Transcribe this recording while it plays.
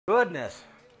Goodness.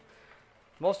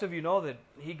 Most of you know that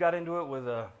he got into it with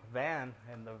a van,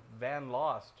 and the van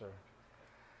lost. Or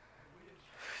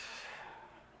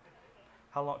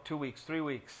how long? 2 weeks, 3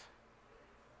 weeks.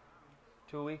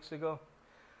 2 weeks ago,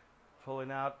 pulling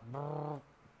out,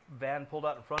 van pulled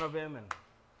out in front of him, and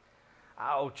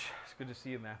ouch. It's good to see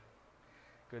you, man.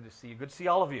 Good to see you. Good to see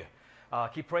all of you.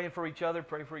 Keep praying for each other.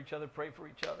 Pray for each other. Pray for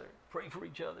each other. Pray for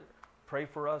each other. Pray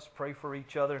for us. Pray for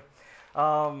each other.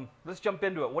 Let's jump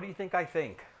into it. What do you think I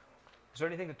think? Is there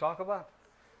anything to talk about?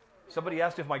 Somebody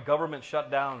asked if my government shut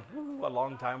down a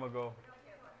long time ago.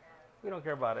 We don't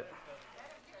care about it.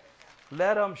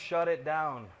 Let them shut it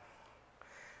down.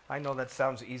 I know that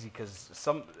sounds easy because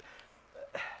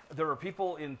there are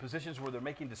people in positions where they're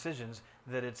making decisions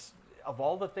that it's, of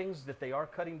all the things that they are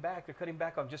cutting back, they're cutting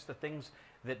back on just the things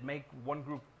that make one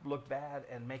group look bad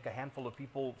and make a handful of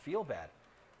people feel bad.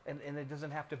 And it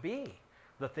doesn't have to be.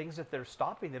 The things that they're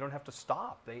stopping, they don't have to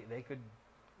stop. They could,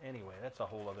 anyway, that's a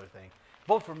whole other thing.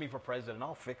 Vote for me for president,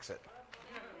 I'll fix it.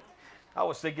 I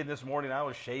was thinking this morning I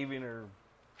was shaving or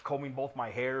combing both my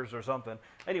hairs or something.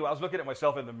 Anyway, I was looking at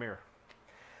myself in the mirror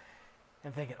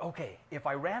and thinking, okay, if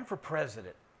I ran for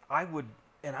president, I'd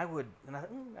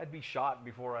be shot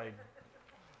before I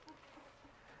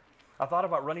thought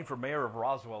about running for mayor of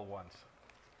Roswell once.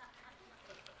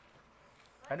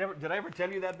 Did I ever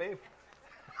tell you that, babe?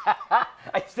 I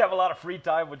used to have a lot of free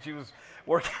time when she was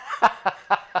working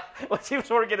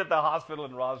at the hospital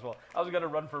in Roswell. I was going to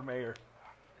run for mayor.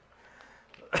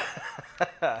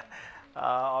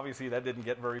 Obviously, that didn't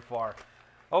get very far.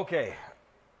 Okay,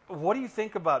 what do you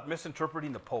think about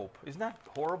misinterpreting the Pope? Isn't that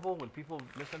horrible when people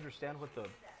misunderstand what the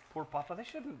poor Papa? They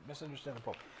shouldn't misunderstand the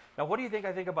Pope. Now, what do you think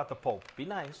I think about the Pope? Be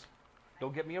nice.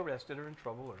 Don't get me arrested or in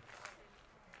trouble. Or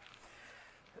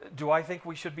do I think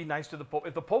we should be nice to the Pope?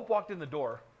 If the Pope walked in the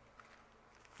door,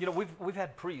 you know, we've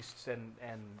had priests and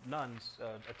nuns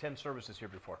attend services here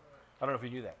before. I don't know if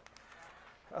you knew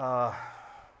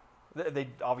that. They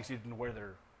obviously didn't wear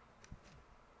their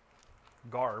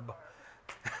garb.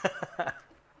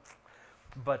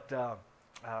 But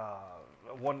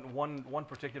one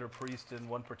particular priest and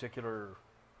one particular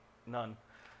nun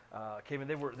came in.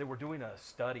 They were doing a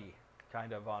study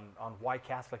kind of on why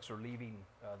Catholics are leaving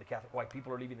why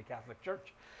people are leaving the Catholic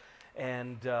Church,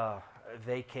 and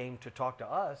they came to talk to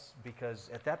us because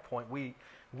at that point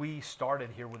we started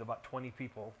here with about 20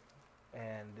 people,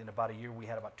 and in about a year we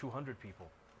had about 200 people.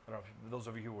 I don't know if those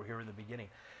of you who were here in the beginning.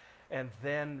 And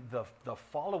then the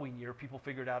following year, people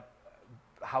figured out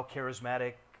how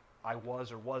charismatic I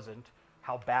was or wasn't,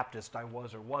 how Baptist I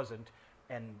was or wasn't.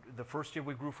 And the first year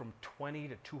we grew from 20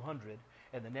 to 200,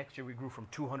 and the next year we grew from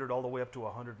 200 all the way up to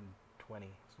 120,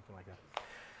 something like that.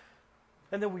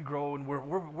 And then we grow, and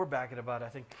we're back at about, I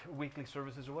think, weekly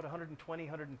services are what, 120,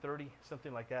 130,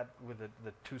 something like that, with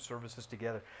the two services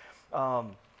together.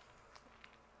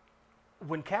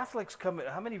 When Catholics come in,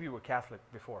 how many of you were Catholic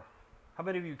before? How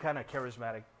many of you kind of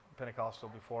charismatic Pentecostal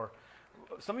before?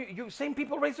 Some of you same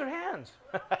people raise their hands.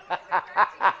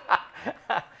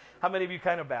 How many of you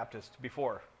kind of Baptist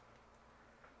before?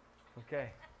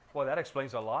 Okay. Well, that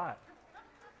explains a lot.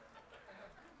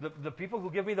 The people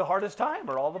who give me the hardest time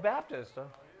are all the Baptists. Huh?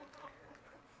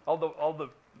 All the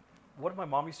what did my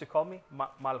mom used to call me?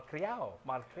 Malcriado.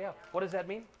 Malcriado. What does that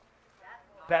mean?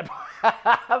 Bad boy.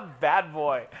 Bad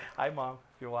boy. Hi, Mom,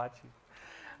 if you're watching.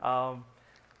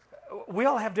 We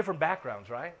all have different backgrounds,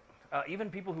 right? Even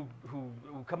people who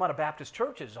come out of Baptist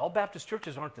churches, all Baptist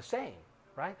churches aren't the same,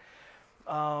 right?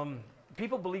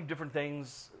 People believe different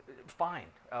things, fine.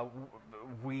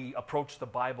 We approach the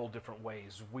Bible different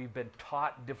ways. We've been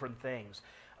taught different things.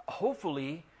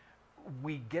 Hopefully,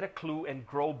 we get a clue and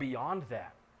grow beyond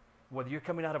that. Whether you're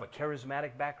coming out of a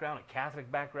charismatic background, a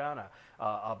Catholic background,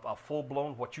 a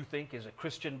full-blown, what you think is a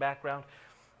Christian background,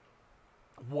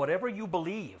 whatever you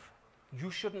believe, you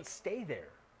shouldn't stay there.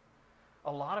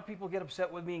 A lot of people get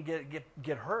upset with me and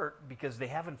get hurt because they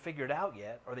haven't figured out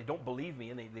yet, or they don't believe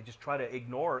me, and they just try to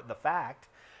ignore the fact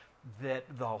that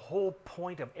the whole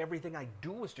point of everything I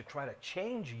do is to try to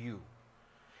change you.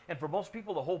 And for most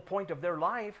people, the whole point of their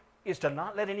life is to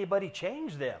not let anybody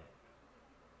change them.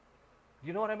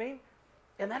 You know what I mean?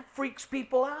 And that freaks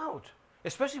people out,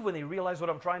 especially when they realize what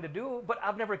I'm trying to do. But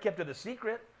I've never kept it a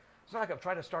secret. It's not like I'm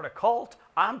trying to start a cult.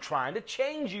 I'm trying to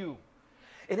change you.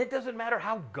 And it doesn't matter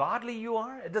how godly you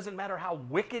are. It doesn't matter how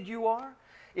wicked you are.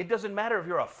 It doesn't matter if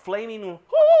you're a flaming,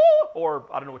 or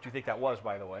I don't know what you think that was,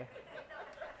 by the way.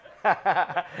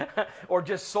 Or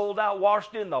just sold out,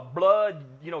 washed in the blood.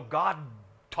 You know, God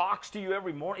talks to you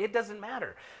every morning. It doesn't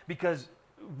matter because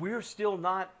we're still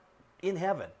not in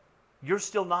heaven. you're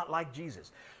still not like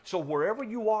Jesus. So wherever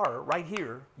you are right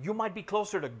here, you might be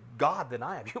closer to God than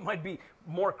I am. You might be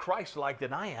more Christ-like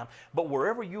than I am. But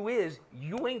wherever you is,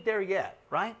 you ain't there yet,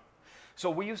 right? So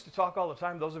we used to talk all the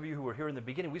time, those of you who were here in the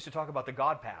beginning, we used to talk about the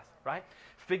God path, right?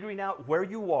 Figuring out where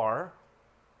you are.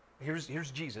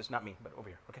 Here's Jesus, not me, but over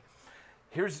here, okay?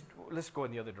 Let's go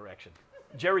in the other direction.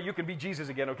 Jerry, you can be Jesus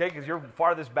again, okay? Because you're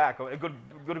farthest back. Going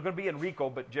to be Enrico,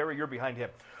 but Jerry, you're behind him.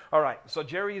 All right, so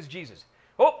Jerry is Jesus.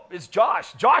 Oh, it's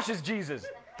Josh. Josh is Jesus.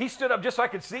 He stood up just so I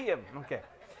could see him. Okay.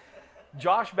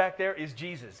 Josh back there is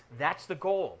Jesus. That's the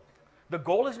goal. The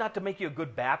goal is not to make you a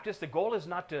good Baptist. The goal is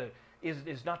not to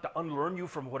unlearn you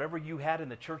from whatever you had in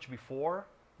the church before.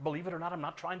 Believe it or not, I'm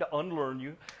not trying to unlearn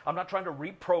you. I'm not trying to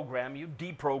reprogram you,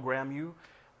 deprogram you.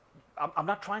 I'm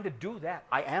not trying to do that.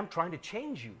 I am trying to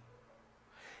change you.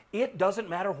 It doesn't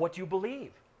matter what you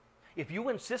believe. If you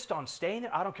insist on staying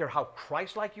there, I don't care how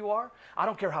Christ-like you are. I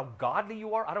don't care how godly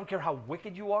you are. I don't care how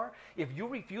wicked you are. If you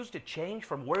refuse to change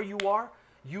from where you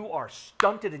are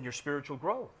stunted in your spiritual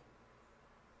growth.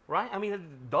 Right? I mean,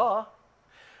 duh.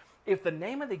 If the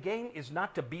name of the game is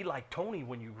not to be like Tony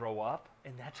when you grow up,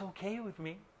 and that's okay with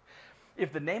me.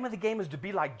 If the name of the game is to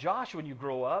be like Josh when you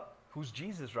grow up, who's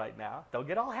Jesus right now, they'll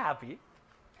get all happy.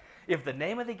 If the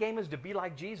name of the game is to be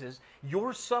like Jesus,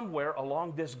 you're somewhere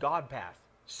along this God path.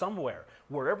 Somewhere.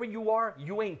 Wherever you are,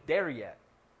 you ain't there yet.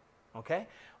 Okay?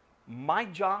 My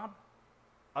job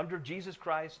under Jesus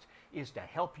Christ is to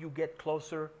help you get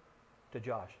closer to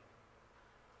Josh.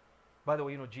 By the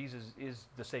way, you know, Jesus is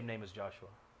the same name as Joshua.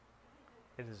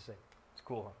 It is the same. It's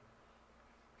cool, huh?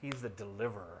 He's the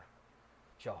deliverer.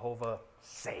 Jehovah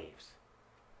saves.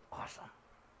 Awesome.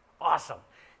 Awesome.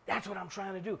 That's what I'm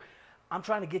trying to do. I'm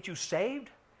trying to get you saved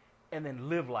and then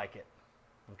live like it.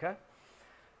 Okay?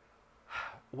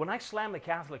 When I slam the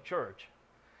Catholic Church,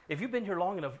 if you've been here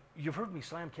long enough, you've heard me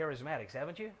slam charismatics,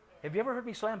 haven't you? Have you ever heard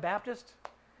me slam Baptists?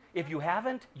 If you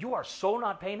haven't, you are so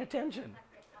not paying attention.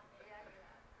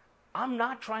 I'm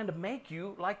not trying to make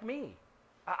you like me.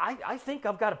 I think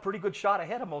I've got a pretty good shot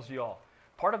ahead of most of y'all.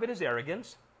 Part of it is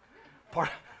arrogance.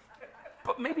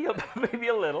 But maybe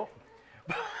a little.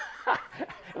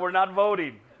 We're not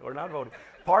voting. We're not voting.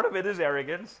 Part of it is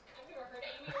arrogance.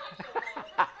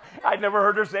 I never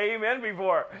heard her say amen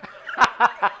before.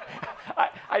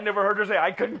 I never heard her say,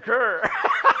 I concur.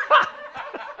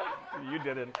 You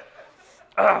didn't.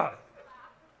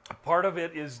 Part of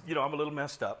it is, you know, I'm a little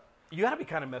messed up. You got to be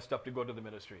kind of messed up to go to the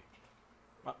ministry.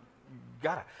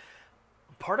 Gotta.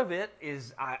 Part of it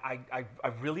is I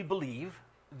really believe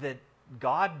that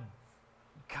God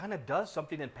kind of does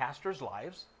something in pastors'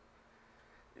 lives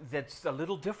that's a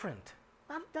little different.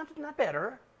 Not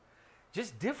better,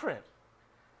 just different.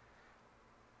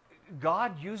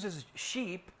 God uses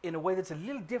sheep in a way that's a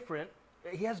little different.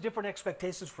 He has different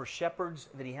expectations for shepherds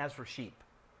than he has for sheep.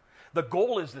 The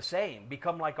goal is the same.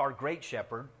 Become like our great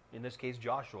shepherd, in this case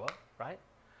Joshua, right?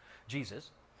 Jesus.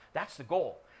 That's the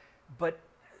goal. But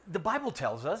the Bible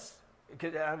tells us,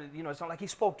 you know, it's not like he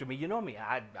spoke to me. You know me.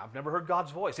 I've never heard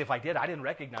God's voice. If I did, I didn't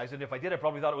recognize it. If I did, I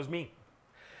probably thought it was me.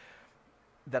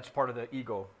 That's part of the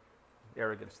ego,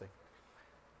 arrogance thing.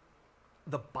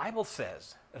 The Bible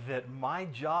says that my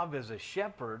job as a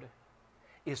shepherd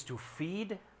is to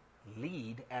feed,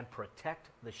 lead, and protect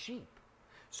the sheep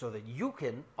so that you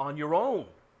can, on your own,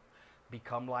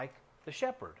 become like the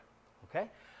shepherd. Okay?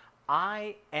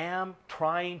 I am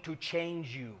trying to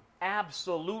change you.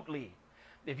 Absolutely.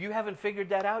 If you haven't figured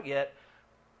that out yet,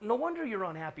 no wonder you're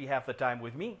unhappy half the time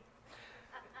with me.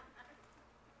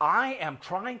 I am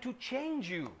trying to change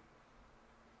you.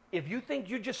 If you think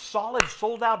you're just solid,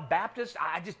 sold-out Baptist,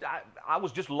 I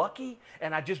was just lucky,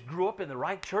 and I just grew up in the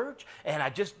right church, and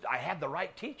I had the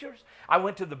right teachers. I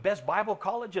went to the best Bible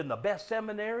college and the best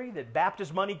seminary that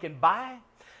Baptist money can buy.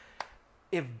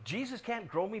 If Jesus can't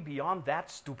grow me beyond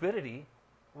that stupidity,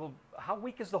 well, how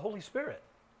weak is the Holy Spirit?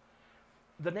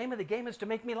 The name of the game is to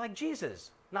make me like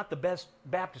Jesus, not the best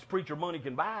Baptist preacher money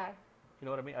can buy. You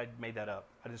know what I mean? I made that up.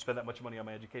 I didn't spend that much money on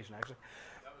my education, actually.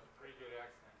 That was a pretty good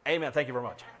accent. Amen. Thank you very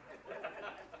much.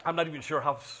 I'm not even sure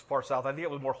how far south. I think it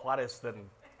was more Juarez than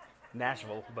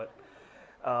Nashville. But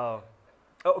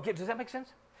okay, does that make sense?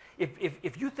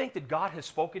 If you think that God has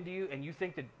spoken to you and you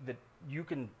think that you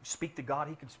can speak to God,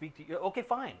 he can speak to you, okay,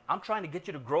 fine. I'm trying to get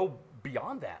you to grow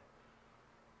beyond that.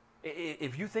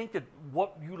 If you think that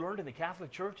what you learned in the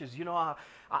Catholic Church is, you know,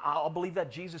 I'll believe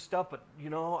that Jesus stuff, but, you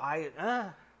know,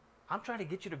 I'm trying to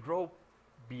get you to grow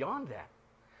beyond that.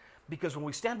 Because when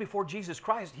we stand before Jesus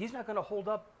Christ, he's not going to hold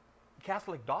up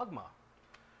Catholic dogma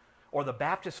or the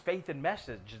Baptist faith and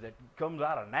message that comes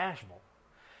out of Nashville.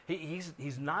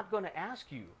 He's not going to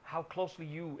ask you how closely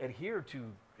you adhere to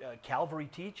Calvary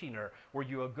teaching, or were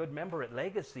you a good member at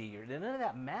Legacy? Or none of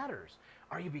that matters.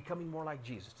 Are you becoming more like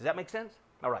Jesus? Does that make sense?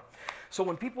 All right. So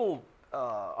when people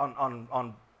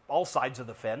on all sides of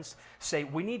the fence say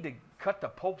we need to cut the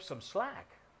Pope some slack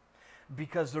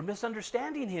because they're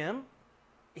misunderstanding him,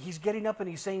 he's getting up and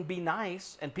he's saying be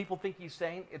nice, and people think he's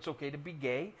saying it's okay to be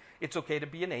gay, it's okay to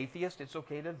be an atheist, it's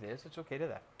okay to this, it's okay to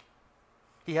that.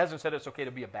 He hasn't said it's okay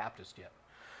to be a Baptist yet.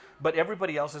 But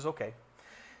everybody else is okay.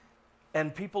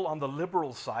 And people on the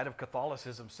liberal side of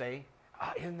Catholicism say,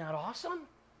 isn't that awesome?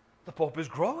 The Pope is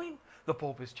growing. The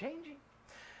Pope is changing.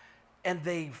 And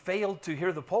they failed to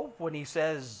hear the Pope when he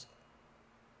says,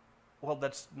 well,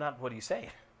 that's not what he's saying.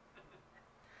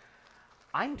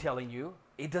 I'm telling you,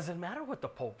 it doesn't matter what the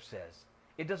Pope says.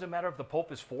 It doesn't matter if the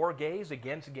Pope is for gays,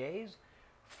 against gays,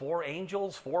 for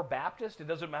angels, for Baptists. It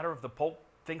doesn't matter if the Pope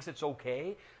thinks it's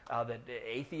okay that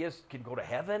atheists can go to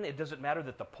heaven. It doesn't matter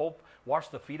that the Pope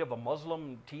washed the feet of a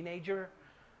Muslim teenager,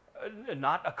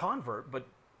 not a convert, but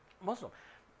Muslim.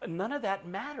 None of that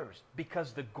matters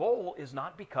because the goal is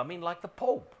not becoming like the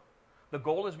Pope. The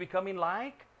goal is becoming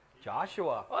like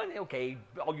Joshua. Okay,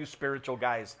 all you spiritual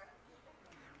guys,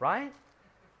 right?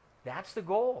 That's the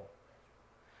goal.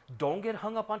 Don't get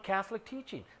hung up on Catholic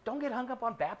teaching. Don't get hung up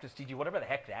on Baptist teaching, whatever the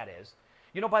heck that is.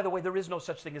 You know, by the way, there is no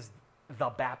such thing as the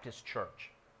Baptist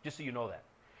Church, just so you know that.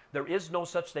 There is no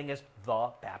such thing as the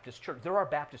Baptist Church. There are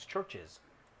Baptist churches.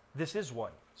 This is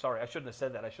one. Sorry, I shouldn't have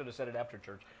said that. I should have said it after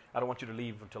church. I don't want you to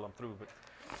leave until I'm through.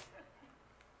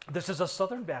 But this is a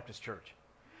Southern Baptist church.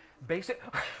 Basic.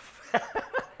 That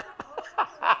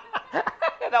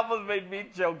almost made me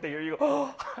choke to hear you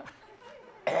go.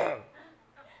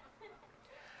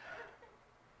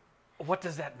 What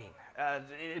does that mean?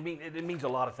 It means a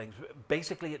lot of things.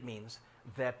 Basically, it means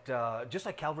that just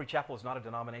like Calvary Chapel is not a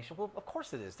denomination, well, of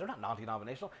course it is. They're not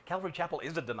non-denominational. Calvary Chapel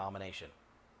is a denomination.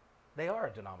 They are a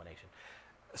denomination.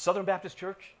 Southern Baptist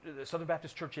Church, the Southern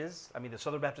Baptist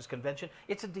Convention,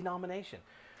 it's a denomination.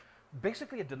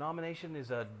 Basically, a denomination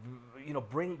is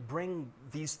bring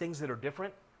these things that are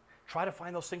different, try to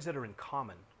find those things that are in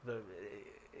common.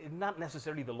 Not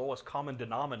necessarily the lowest common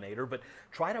denominator, but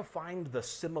try to find the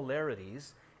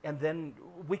similarities, and then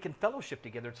we can fellowship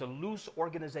together. It's a loose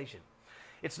organization.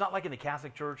 It's not like in the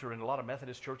Catholic Church or in a lot of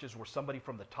Methodist churches where somebody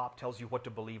from the top tells you what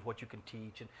to believe, what you can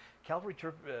teach. And Calvary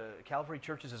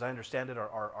churches, as I understand it,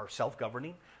 are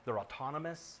self-governing. They're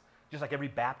autonomous, just like every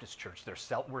Baptist church.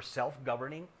 We're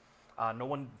self-governing. No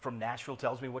one from Nashville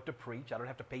tells me what to preach. I don't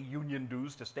have to pay union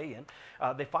dues to stay in.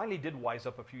 They finally did wise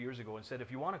up a few years ago and said,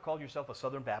 if you want to call yourself a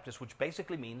Southern Baptist, which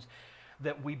basically means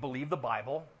that we believe the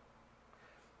Bible,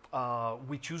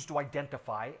 we choose to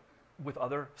identify with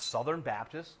other Southern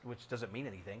Baptists, which doesn't mean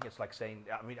anything. It's like saying,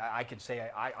 I can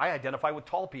say I identify with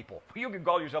tall people. You can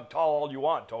call yourself tall all you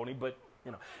want, Tony, but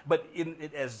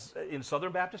in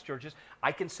Southern Baptist churches,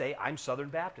 I can say I'm Southern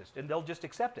Baptist, and they'll just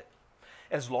accept it.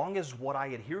 As long as what I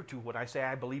adhere to when I say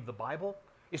I believe the Bible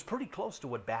is pretty close to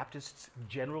what Baptists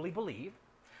generally believe.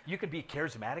 You could be a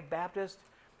charismatic Baptist.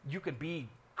 You could be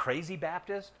crazy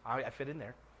Baptist. I fit in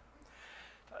there.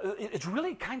 It's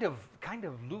really kind of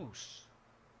loose.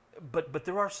 But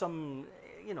there are some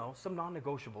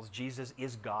non-negotiables. Jesus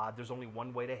is God. There's only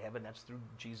one way to heaven. That's through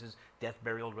Jesus' death,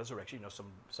 burial, resurrection.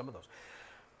 Some of those.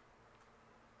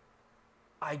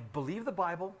 I believe the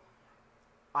Bible.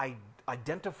 I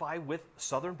identify with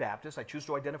Southern Baptists. I choose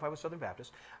to identify with Southern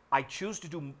Baptists. I choose to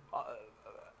do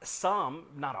some,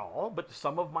 not all, but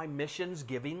some of my missions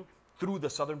giving through the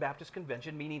Southern Baptist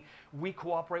Convention, meaning we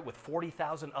cooperate with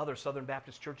 40,000 other Southern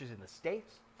Baptist churches in the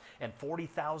States and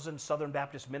 40,000 Southern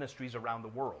Baptist ministries around the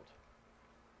world,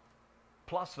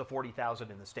 plus the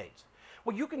 40,000 in the States.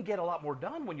 Well, you can get a lot more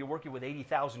done when you're working with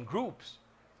 80,000 groups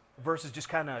versus just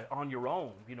kind of on your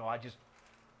own. I just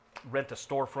rent a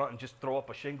storefront and just throw up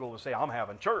a shingle and say, I'm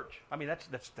having church.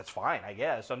 That's fine, I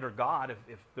guess, under God.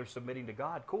 If they're submitting to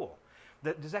God, cool.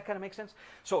 Does that kind of make sense?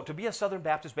 So to be a Southern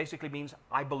Baptist basically means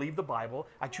I believe the Bible.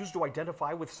 I choose to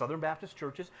identify with Southern Baptist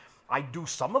churches. I do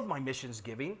some of my missions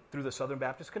giving through the Southern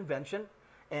Baptist Convention.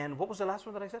 And what was the last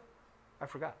one that I said? I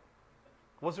forgot.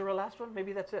 Was there a last one?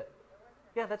 Maybe that's it.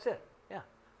 Yeah, that's it. Yeah,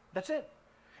 that's it.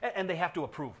 And they have to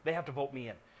approve. They have to vote me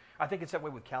in. I think it's that way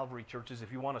with Calvary churches.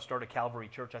 If you want to start a Calvary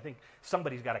church, I think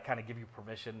somebody's got to kind of give you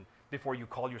permission before you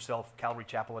call yourself Calvary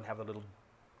Chapel and have a little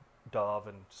dove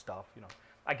and stuff,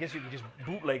 I guess you can just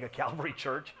bootleg a Calvary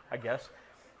church, I guess.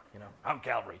 I'm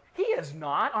Calvary. He is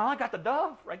not. Oh, I got the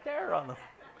dove right there I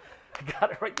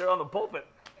got it right there on the pulpit.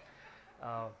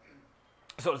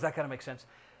 So does that kind of make sense?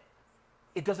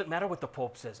 It doesn't matter what the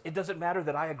Pope says. It doesn't matter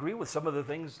that I agree with some of the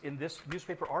things in this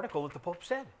newspaper article that the Pope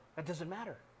said. That doesn't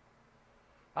matter.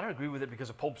 I don't agree with it because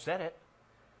the Pope said it.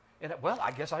 And well,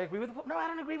 I guess I agree with the Pope. No, I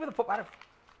don't agree with the Pope.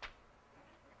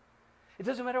 It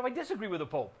doesn't matter if I disagree with the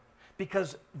Pope,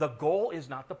 because the goal is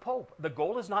not the Pope. The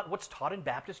goal is not what's taught in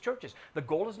Baptist churches. The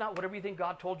goal is not whatever you think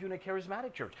God told you in a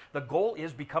charismatic church. The goal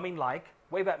is becoming like,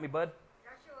 wave at me, bud.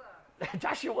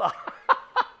 Joshua.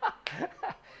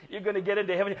 You're going to get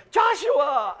into heaven.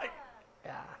 Joshua!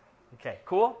 Yeah. Okay,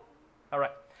 cool? All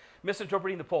right.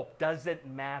 Misinterpreting the Pope doesn't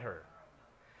matter.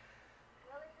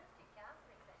 Well, it is to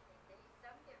Catholics, I think.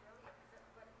 Some get really upset.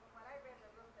 But from what I read a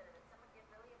little bit of it, some get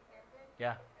really offended.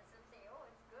 Yeah. And some say, oh,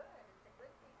 it's good. It's a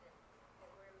good thing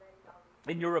that we're letting all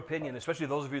these. In your opinion, especially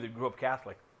those of you that grew up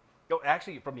Catholic,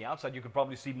 actually from the outside, you could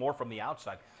probably see more from the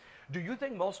outside. Do you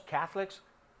think most Catholics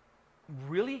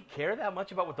really care that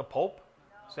much about what the Pope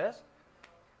says?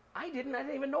 I didn't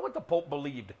even know what the Pope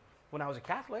believed when I was a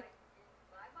Catholic.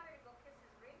 Well, I wanted to go kiss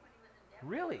his ring when he was in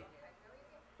Denver. Really? I really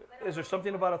did. But Is there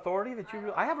something about authority that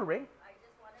you... I have a ring. I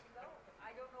just wanted to go.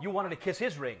 I don't know. You wanted to kiss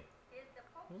his ring. The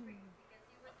Pope's ring, because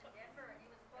he was in Denver and he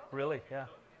was Pope. Really?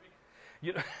 Yeah.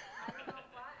 You know, I don't know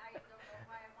why. I don't know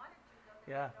why I wanted to, though.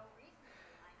 Yeah. There's no reason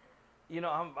behind it. you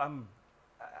know,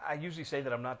 I usually say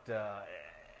that I'm not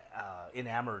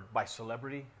enamored by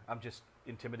celebrity. I'm just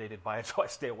intimidated by it, so I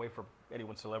stay away from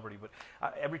anyone's celebrity. But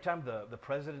every time the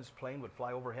president's plane would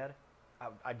fly overhead,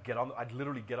 I'd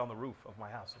literally get on the roof of my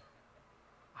house.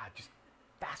 I just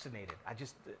fascinated.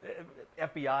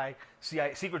 FBI,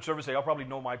 CIA, Secret Service, they all probably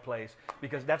know my place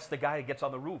because that's the guy that gets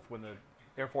on the roof when the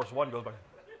Air Force One goes by.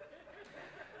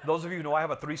 Those of you who know I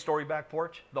have a 3-story back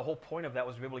porch. The whole point of that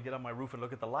was to be able to get on my roof and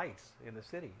look at the lights in the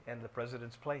city and the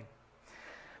president's plane.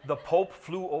 The Pope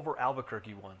flew over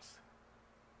Albuquerque once.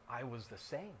 I was the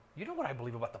same. You know what I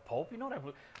believe about the Pope? You know what I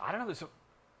believe? I don't know.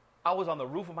 I was on the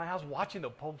roof of my house watching the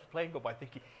Pope's plane go by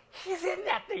thinking, he's in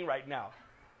that thing right now.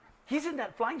 He's in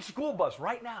that flying school bus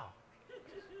right now.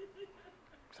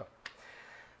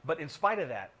 But in spite of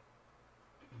that,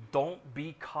 don't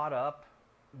be caught up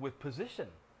with position.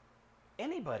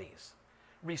 Anybody's.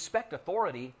 Respect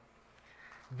authority.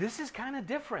 This is kind of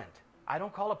different. I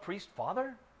don't call a priest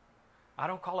father. I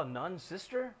don't call a nun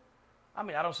sister. I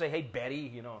mean, I don't say, hey,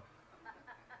 Betty, you know,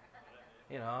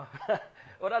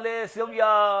 orale, Sylvia,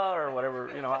 or whatever,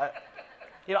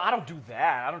 I don't do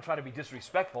that. I don't try to be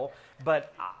disrespectful,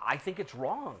 but I think it's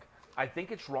wrong. I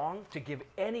think it's wrong to give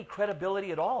any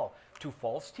credibility at all to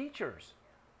false teachers.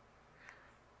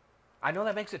 I know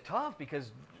that makes it tough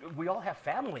because we all have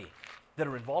family that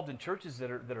are involved in churches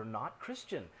that are not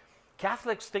Christian.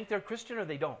 Catholics think they're Christian or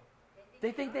they don't.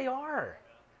 They think they are.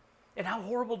 And how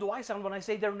horrible do I sound when I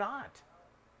say they're not?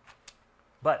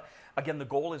 But again, the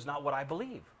goal is not what I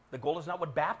believe. The goal is not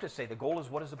what Baptists say. The goal is,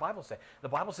 what does the Bible say? The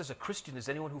Bible says a Christian is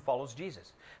anyone who follows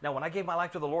Jesus. Now, when I gave my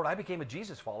life to the Lord, I became a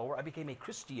Jesus follower. I became a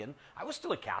Christian. I was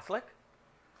still a Catholic.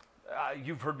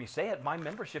 You've heard me say it. My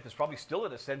membership is probably still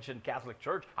at Ascension Catholic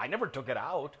Church. I never took it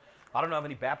out. I don't know how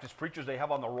many Baptist preachers they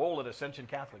have on the roll at Ascension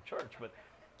Catholic Church, but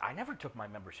I never took my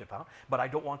membership out. But I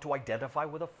don't want to identify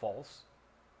with a false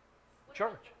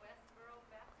church.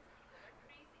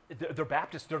 They're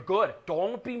Baptists. They're good.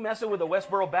 Don't be messing with the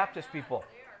Westboro Baptist people.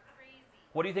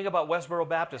 What do you think about Westboro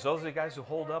Baptists? Those are the guys who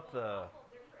hold up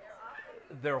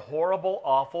They're horrible,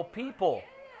 awful people.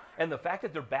 And the fact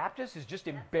that they're Baptists is just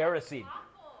embarrassing.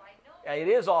 It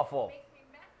is awful.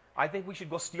 I think we should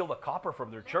go steal the copper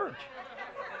from their church.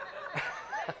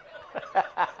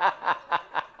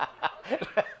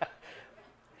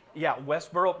 Yeah,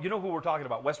 Westboro. You know who we're talking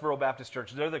about? Westboro Baptist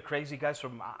Church. They're the crazy guys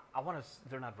from.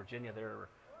 They're not Virginia.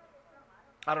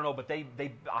 I don't know, but I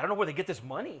don't know where they get this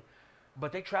money,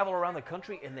 but they travel around the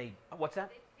country and they. What's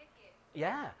that?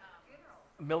 Yeah,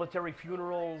 military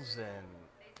funerals and.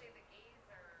 They say the gays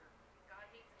God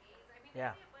hates gays. I mean,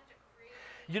 Yeah. they say a bunch of crazy.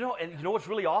 And you know what's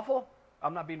really awful?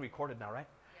 I'm not being recorded now, right?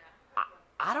 Yeah.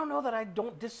 I don't know that I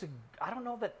don't disagree. I don't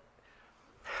know that.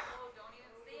 Oh, don't even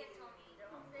say it,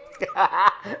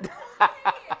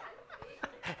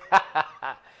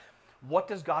 Tony. What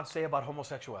does God say about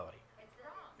homosexuality? It's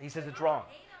wrong. He says it's wrong.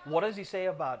 What does he say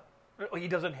about... He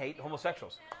doesn't hate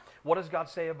homosexuals. What does God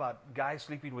say about guys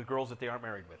sleeping with girls that they aren't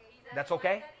married with? That's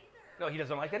okay? No, he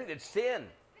doesn't like that. It's sin.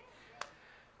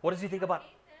 What does he think about...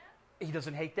 He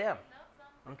doesn't hate them.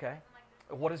 Okay.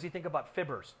 What does he think about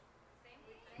fibbers?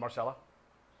 Marcella?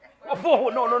 Oh,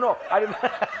 no. I didn't...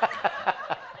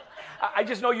 I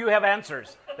just know you have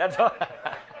answers. That's all.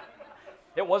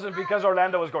 It wasn't because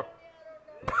Orlando was going...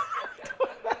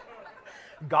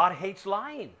 God hates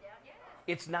lying.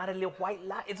 It's not a little white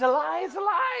lie. It's a lie. It's a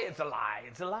lie. It's a lie.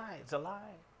 It's a lie. It's a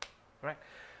lie. Right?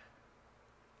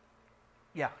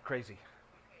 Yeah, crazy.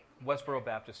 Westboro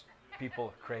Baptist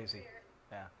people, crazy.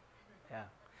 Yeah.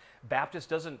 Baptist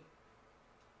doesn't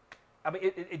I mean,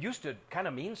 it used to kind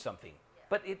of mean something,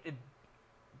 but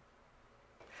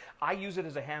I use it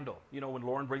as a handle. You know, when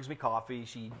Lauren brings me coffee,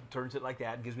 she turns it like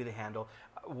that and gives me the handle.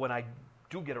 When I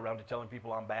do get around to telling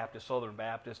people I'm Baptist, Southern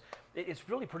Baptist, it's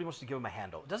really pretty much to give them a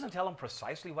handle. It doesn't tell them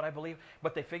precisely what I believe,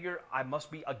 but they figure I must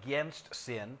be against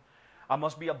sin. I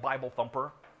must be a Bible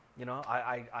thumper. You know,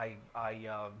 I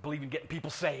believe in getting people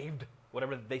saved,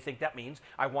 whatever they think that means.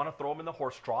 I want to throw them in the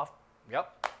horse trough.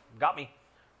 Yep, got me.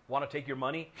 Want to take your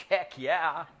money? Heck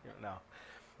yeah. No.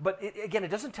 But again, it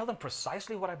doesn't tell them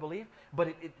precisely what I believe,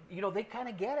 but you know, they kind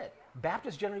of get it.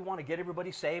 Baptists generally want to get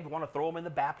everybody saved, want to throw them in the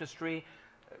baptistry.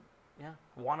 Yeah,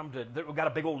 want them to, we've got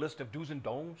a big old list of do's and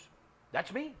don'ts.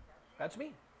 That's me. That's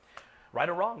me. Right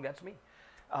or wrong, that's me.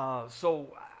 So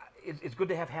it's good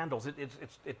to have handles.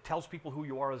 It tells people who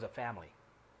you are as a family.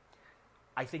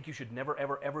 I think you should never,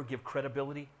 ever, ever give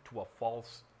credibility to a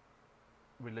false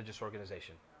religious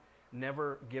organization.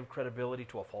 Never give credibility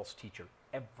to a false teacher,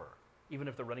 ever. Even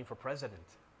if they're running for president.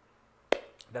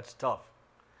 That's tough.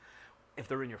 If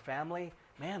they're in your family,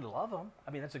 man, love them.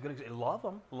 I mean, that's a good example. Love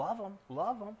them, love them,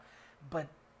 love them. But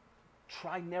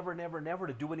try never, never, never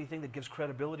to do anything that gives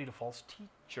credibility to false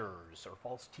teachers or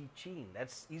false teaching.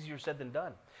 That's easier said than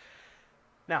done.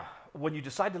 Now, when you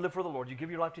decide to live for the Lord, you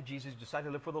give your life to Jesus, you decide to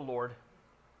live for the Lord,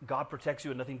 God protects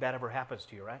you and nothing bad ever happens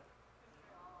to you, right?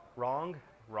 Wrong?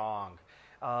 Wrong.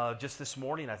 Just this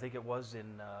morning, I think it was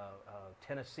in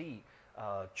Tennessee,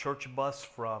 church bus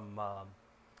from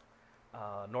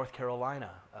North Carolina,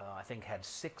 I think had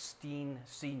 16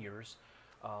 seniors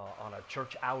on a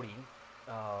church outing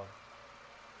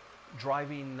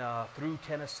driving through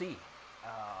Tennessee.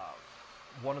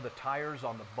 One of the tires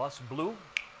on the bus blew.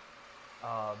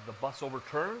 The bus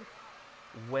overturned,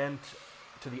 went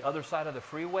to the other side of the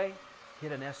freeway,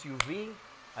 hit an SUV,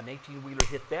 an 18-wheeler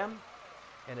hit them,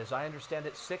 and as I understand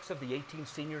it, 6 of the 18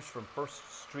 seniors from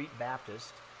First Street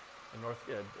Baptist in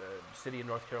city of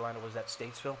North Carolina, was that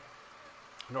Statesville,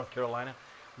 North Carolina.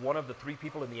 One of the 3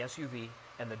 people in the SUV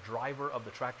and the driver of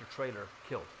the tractor trailer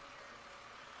killed.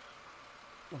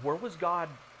 Where was God?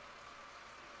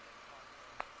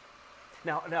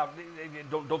 Now,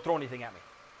 don't throw anything at me.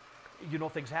 You know,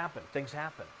 things happen. Things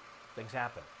happen. Things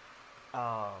happen.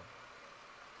 I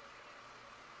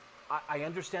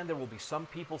understand there will be some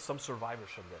people, some survivors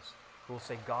from this, who will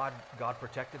say, God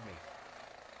protected me.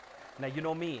 Now, you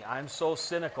know me. I'm so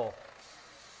cynical.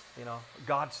 You know,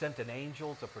 God sent an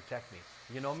angel to protect me.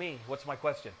 You know me. What's my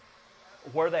question?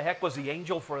 Where the heck was the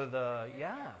angel for the...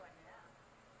 Yeah.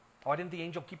 Why didn't the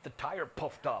angel keep the tire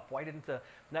puffed up? Why didn't the...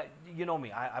 Now, you know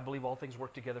me. I believe all things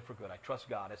work together for good. I trust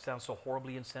God. It sounds so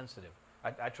horribly insensitive.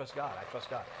 I trust God. I trust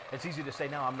God. It's easy to say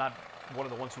now I'm not one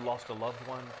of the ones who lost a loved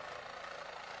one.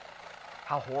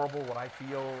 How horrible would I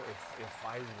feel if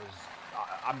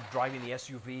I'm driving the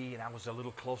SUV and I was a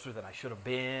little closer than I should have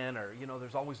been, or, you know,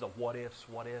 there's always the what ifs.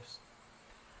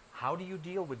 How do you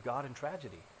deal with God in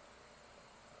tragedy?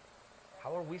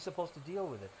 How are we supposed to deal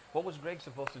with it? What was Greg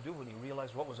supposed to do when he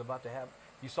realized what was about to happen?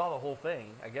 You saw the whole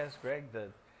thing, I guess, Greg.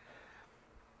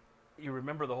 You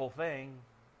remember the whole thing.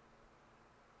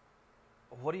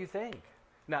 What do you think?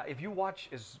 Now, if you watch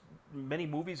as many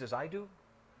movies as I do,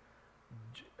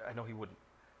 I know he wouldn't.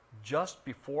 Just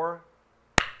before,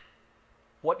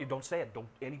 what? You don't say it. Don't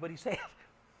anybody say it.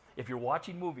 If you're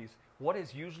watching movies, what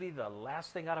is usually the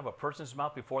last thing out of a person's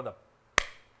mouth before the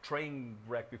train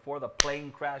wreck, before the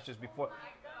plane crashes, before...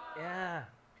 Yeah.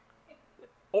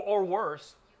 Or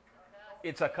worse,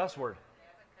 it's a cuss word.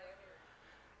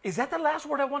 Is that the last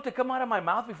word I want to come out of my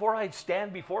mouth before I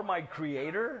stand before my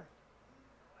Creator?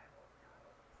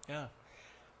 Yeah.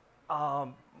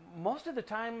 Most of the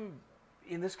time,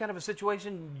 in this kind of a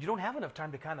situation, you don't have enough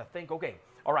time to kind of think, okay,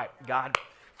 all right, God,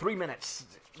 3 minutes.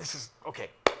 This is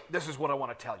what I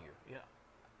want to tell you. Yeah.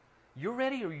 You're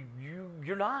ready or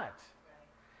you're not.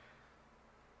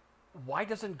 Why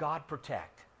doesn't God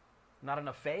protect? Not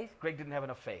enough faith? Greg didn't have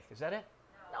enough faith. Is that it?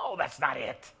 No, that's not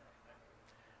it.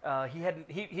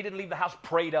 He didn't leave the house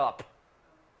prayed up.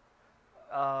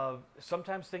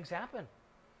 Sometimes things happen.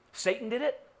 Satan did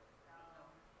it.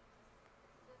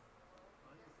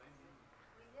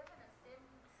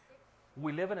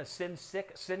 We live in a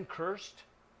sin-sick, sin-cursed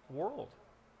world.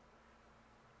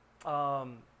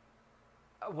 When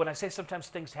I say sometimes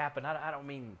things happen, I don't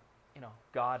mean, you know,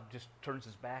 God just turns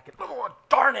his back and, oh,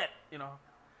 darn it, you know.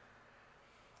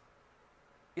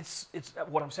 It's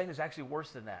what I'm saying is actually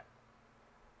worse than that.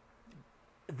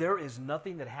 There is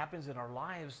nothing that happens in our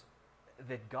lives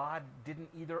that God didn't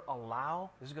either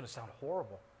allow, this is going to sound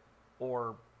horrible,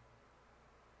 or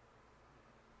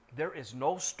there is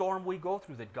no storm we go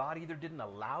through that God either didn't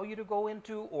allow you to go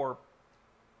into or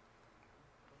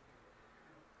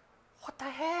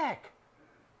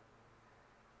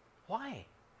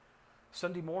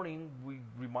Sunday morning, we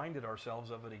reminded ourselves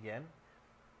of it again.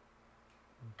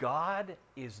 God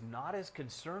is not as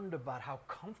concerned about how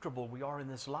comfortable we are in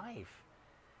this life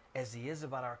as He is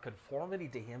about our conformity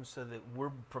to Him so that we're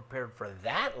prepared for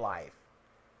that life.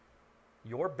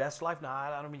 Your best life? Now,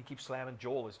 I don't mean to keep slamming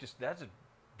Joel. It's just, that's a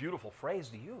beautiful phrase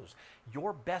to use.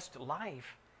 Your best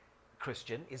life,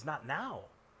 Christian, is not now.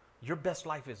 Your best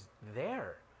life is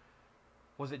there.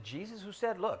 Was it Jesus who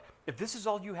said, look, if this is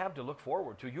all you have to look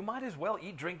forward to, you might as well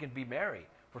eat, drink, and be merry,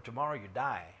 for tomorrow you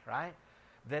die, right?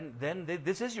 Then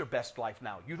this is your best life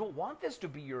now. You don't want this to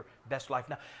be your best life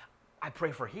now. I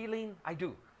pray for healing. I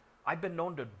do. I've been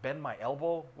known to bend my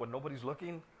elbow when nobody's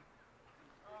looking.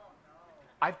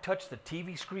 I've touched the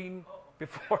TV screen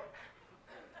before.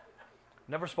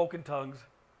 Never spoke in tongues.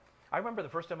 I remember the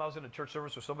first time I was in a church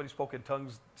service where somebody spoke in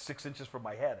tongues 6 inches from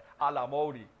my head. A la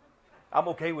Modi. I'm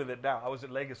okay with it now. I was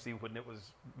at Legacy when it was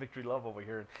Victory Love over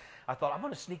here. And I thought, I'm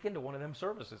going to sneak into one of them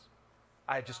services.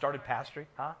 I had just started pastoring.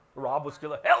 Rob was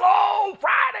still hello,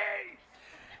 Friday!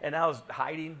 And I was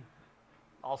hiding,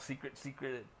 all secret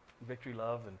at Victory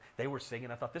Love. And they were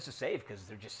singing. I thought, this is safe because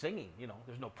they're just singing. You know,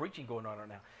 there's no preaching going on right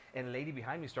now. And a lady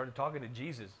behind me started talking to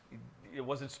Jesus. It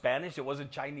wasn't Spanish. It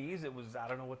wasn't Chinese. It was, I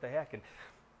don't know what the heck. And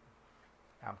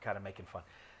I'm kind of making fun.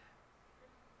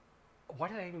 Why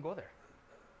did I even go there?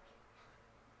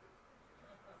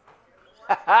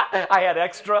 I had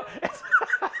extra.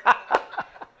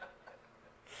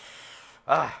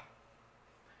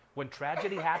 When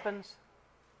tragedy happens,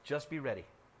 just be ready.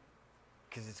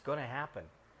 Because it's going to happen.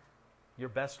 Your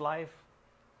best life,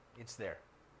 it's there.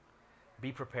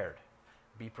 Be prepared.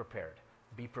 Be prepared.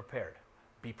 Be prepared.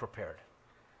 Be prepared.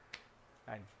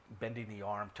 I'm bending the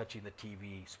arm, touching the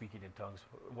TV, speaking in tongues.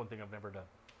 One thing I've never done.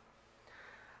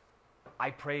 I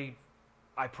pray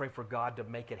for God to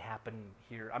make it happen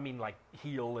here. I mean, like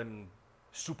heal and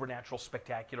supernatural,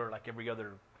 spectacular, like every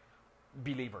other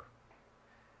believer.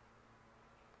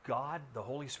 God, the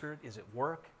Holy Spirit, is at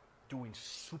work doing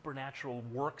supernatural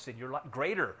works in your life,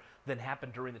 greater than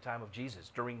happened during the time of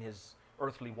Jesus, during His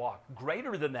earthly walk.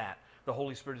 Greater than that, the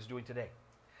Holy Spirit is doing today.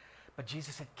 But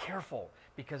Jesus said, careful,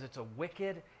 because it's a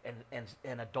wicked and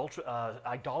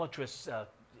idolatrous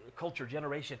culture,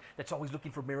 generation that's always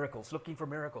looking for miracles,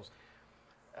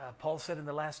 Paul said in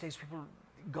the last days, people are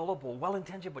gullible,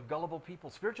 well-intentioned, but gullible people,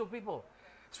 spiritual people,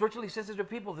 spiritually sensitive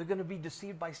people, they're going to be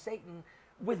deceived by Satan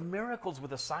with miracles,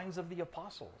 with the signs of the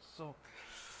apostles. So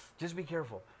just be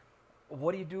careful.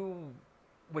 What do you do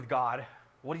with God?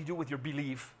 What do you do with your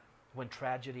belief when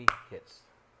tragedy hits?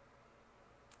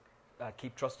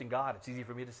 Keep trusting God. It's easy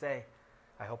for me to say.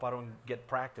 I hope I don't get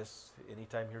practice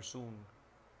anytime here soon.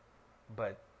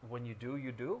 But when you do,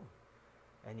 you do.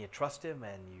 And you trust Him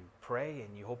and you pray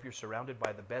and you hope you're surrounded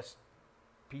by the best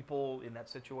people in that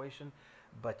situation.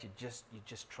 But you just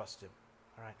trust Him.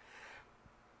 All right.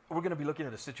 We're going to be looking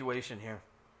at a situation here.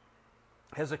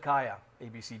 Hezekiah, A,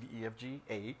 B, C, D, E, F, G,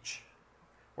 H.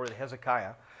 Or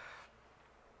Hezekiah.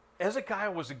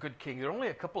 Hezekiah was a good king. There are only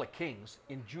a couple of kings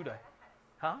in Judah.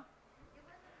 Huh?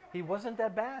 He wasn't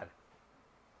that bad.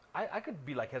 I could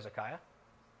be like Hezekiah.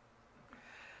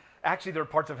 Actually, there are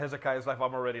parts of Hezekiah's life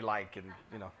I'm already like, and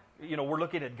you know, we're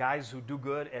looking at guys who do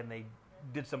good and they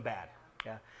did some bad.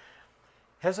 Yeah.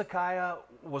 Hezekiah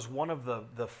was one of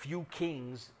the few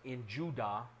kings in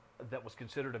Judah that was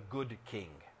considered a good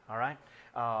king. All right.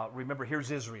 Remember,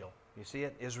 here's Israel. You see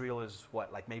it? Israel is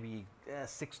what, like maybe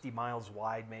 60 miles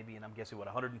wide, maybe, and I'm guessing what,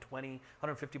 120,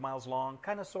 150 miles long.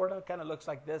 Kind of, sort of, kind of looks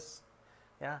like this.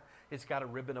 Yeah. It's got a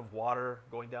ribbon of water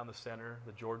going down the center,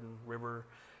 the Jordan River.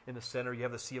 In the center, you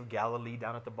have the Sea of Galilee.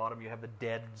 Down at the bottom, you have the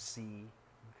Dead Sea.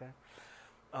 Okay.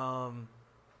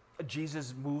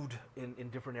 Jesus moved in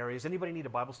different areas. Anybody need a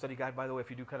Bible study guide, by the way? If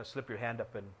you do, kind of slip your hand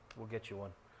up and we'll get you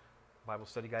one. Bible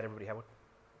study guide, everybody have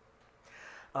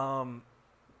one?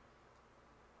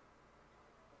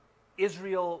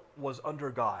 Israel was under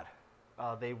God.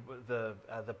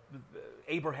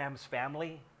 Abraham's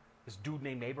family, this dude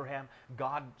named Abraham,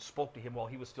 God spoke to him while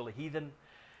he was still a heathen.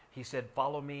 He said,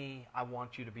 follow me. I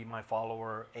want you to be my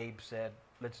follower. Abe said,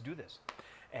 let's do this.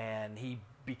 And he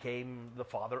became the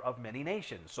father of many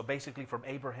nations. So basically from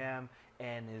Abraham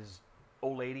and his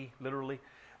old lady, literally,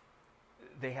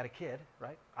 they had a kid,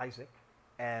 right? Isaac.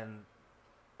 And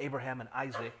Abraham and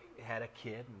Isaac had a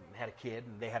kid, and they had a kid,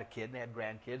 and they had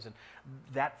grandkids. And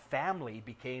that family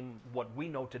became what we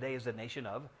know today as the nation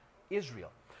of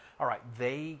Israel. All right,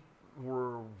 they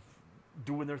were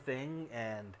doing their thing,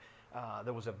 and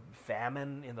there was a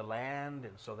famine in the land,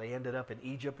 and so they ended up in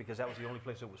Egypt because that was the only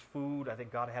place that was food. I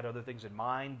think God had other things in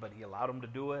mind, but He allowed them to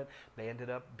do it. They ended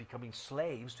up becoming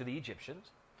slaves to the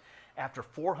Egyptians. After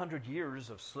 400 years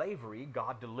of slavery,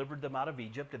 God delivered them out of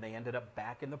Egypt, and they ended up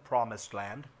back in the promised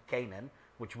land, Canaan,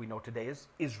 which we know today as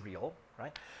Israel,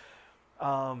 right?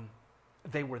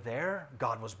 They were there.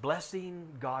 God was blessing.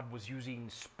 God was using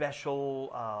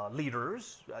special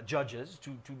leaders, judges,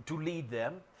 to lead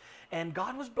them. And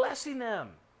God was blessing them.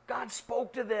 God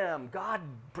spoke to them. God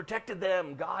protected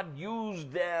them. God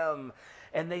used them.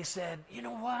 And they said, you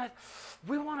know what?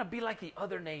 We want to be like the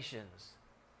other nations.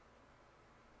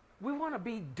 We want to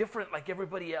be different like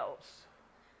everybody else.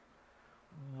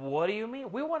 What do you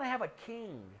mean? We want to have a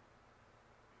king.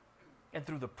 And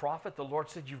through the prophet, the Lord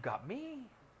said, you've got me.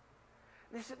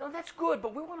 And they said, no, that's good,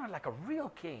 but we want like a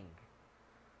real king.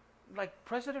 Like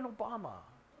President Obama.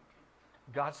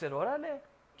 God said, orale,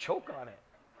 choke on it.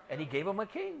 And he gave him a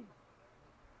king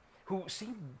who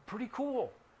seemed pretty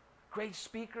cool. Great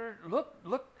speaker.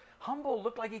 Look, humble.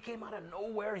 Looked like he came out of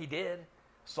nowhere. He did.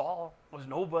 Saul was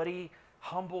nobody.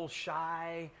 Humble,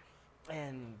 shy.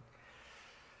 And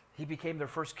he became their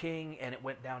first king, and it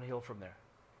went downhill from there.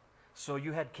 So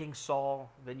you had King Saul,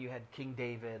 then you had King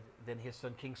David, then his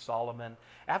son King Solomon.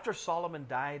 After Solomon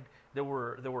died, there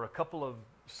were a couple of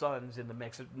sons in the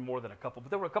mix, more than a couple, but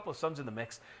there were a couple of sons in the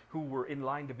mix who were in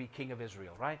line to be king of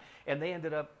Israel, right? And they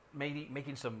ended up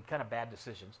making some kind of bad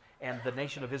decisions, and the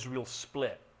nation of Israel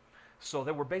split. So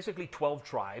there were basically 12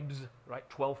 tribes, right?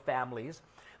 12 families.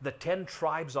 The 10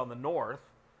 tribes on the north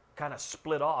kind of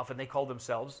split off, and they called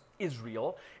themselves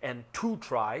Israel, and 2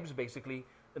 tribes basically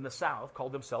in the south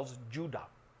called themselves Judah,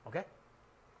 okay?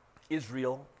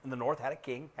 Israel in the north had a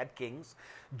king, had kings.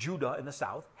 Judah in the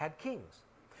south had kings.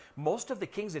 Most of the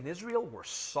kings in Israel were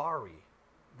sorry.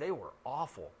 They were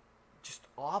awful. Just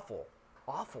awful.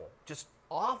 Awful. Just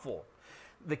awful.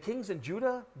 The kings in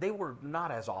Judah, they were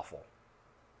not as awful.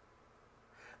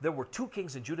 There were 2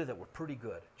 kings in Judah that were pretty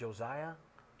good, Josiah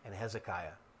and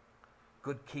Hezekiah.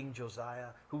 Good King Josiah,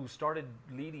 who started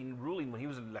ruling when he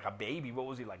was like a baby. What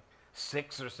was he, like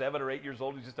 6 or 7 or 8 years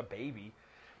old? He was just a baby.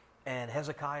 And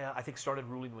Hezekiah, I think, started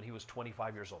ruling when he was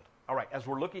 25 years old. All right, as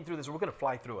we're looking through this, we're going to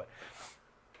fly through it.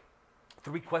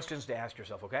 3 questions to ask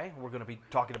yourself, okay? We're going to be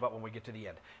talking about when we get to the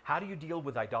end. How do you deal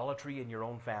with idolatry in your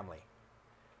own family?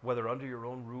 Whether under your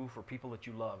own roof or people that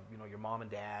you love, you know, your mom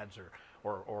and dads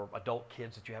or adult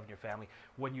kids that you have in your family.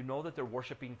 When you know that they're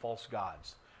worshiping false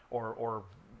gods, or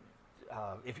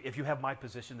if you have my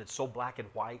position that's so black and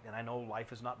white, and I know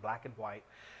life is not black and white,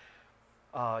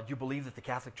 you believe that the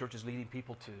Catholic Church is leading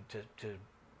people to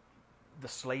the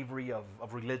slavery of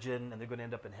religion, and they're going to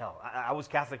end up in hell. I was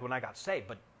Catholic when I got saved,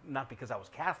 but not because I was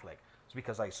Catholic. It's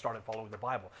because I started following the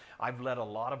Bible. I've led a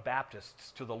lot of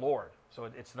Baptists to the Lord, so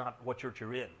it's not what church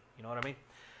you're in. You know what I mean?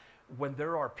 When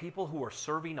there are people who are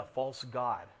serving a false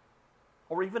god,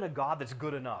 or even a god that's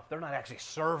good enough, they're not actually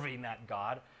serving that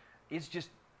god. It's just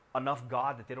enough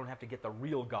God that they don't have to get the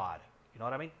real God. You know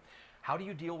what I mean? How do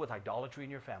you deal with idolatry in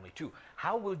your family? 2,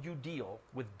 how will you deal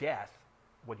with death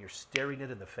when you're staring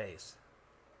it in the face?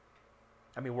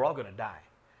 I mean, we're all going to die.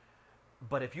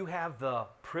 But if you have the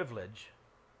privilege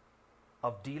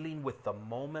of dealing with the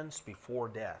moments before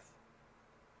death,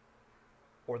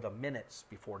 or the minutes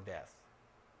before death,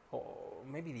 or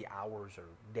maybe the hours or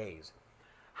days,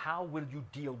 how will you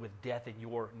deal with death in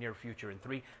your near future? And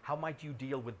 3, how might you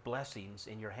deal with blessings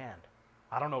in your hand?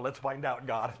 I don't know. Let's find out,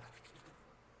 God.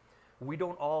 We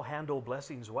don't all handle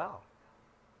blessings well.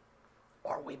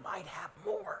 Or we might have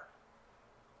more.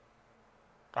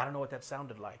 I don't know what that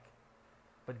sounded like.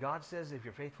 But God says if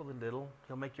you're faithful in little,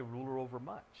 He'll make you ruler over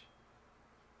much.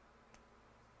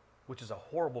 Which is a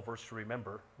horrible verse to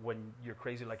remember when you're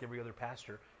crazy like every other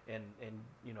pastor and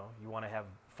you know, you want to have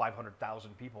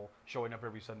 500,000 people showing up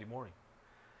every Sunday morning.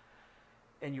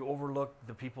 And you overlook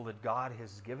the people that God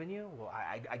has given you? Well,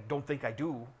 I don't think I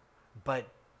do. But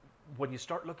when you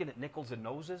start looking at nickels and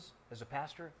noses as a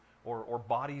pastor, or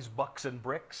bodies, bucks, and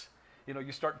bricks, you know,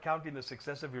 you start counting the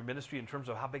success of your ministry in terms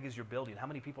of how big is your building, how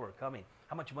many people are coming,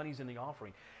 how much money's in the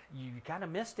offering. You kind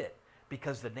of missed it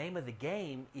because the name of the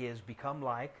game is become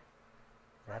like,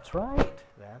 that's right,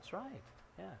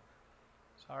 yeah,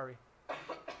 sorry.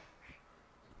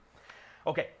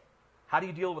 Okay, how do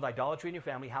you deal with idolatry in your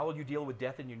family? How will you deal with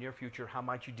death in your near future? How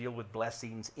might you deal with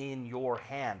blessings in your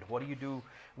hand? What do you do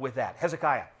with that?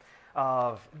 Hezekiah,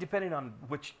 depending on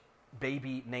which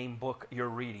baby name book you're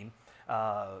reading,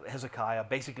 Hezekiah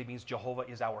basically means Jehovah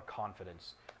is our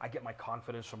confidence. I get my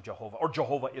confidence from Jehovah, or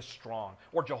Jehovah is strong,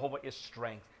 or Jehovah is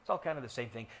strength. It's all kind of the same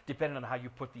thing, depending on how you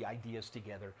put the ideas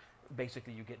together.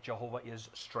 Basically, you get Jehovah is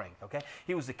strength, okay?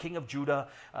 He was the king of Judah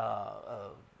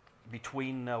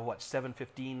between,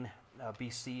 715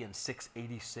 BC and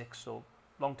 686, so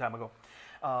long time ago.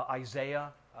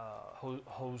 Isaiah,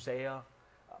 Hosea,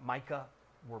 Micah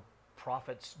were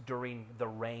prophets during the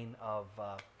reign of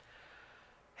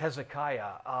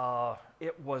Hezekiah.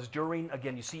 It was during,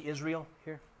 again, you see Israel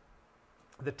here?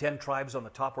 The 10 tribes on the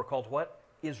top were called what?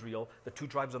 Israel. The 2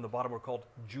 tribes on the bottom were called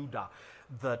Judah.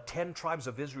 The 10 tribes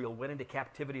of Israel went into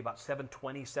captivity about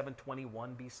 720,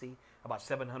 721 BC, about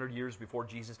 700 years before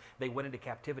Jesus. They went into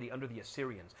captivity under the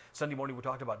Assyrians. Sunday morning we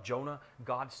talked about Jonah.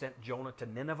 God sent Jonah to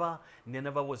Nineveh.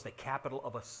 Nineveh was the capital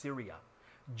of Assyria.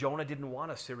 Jonah didn't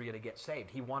want Assyria to get saved.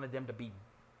 He wanted them to be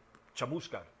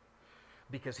chamuskar,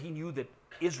 because he knew that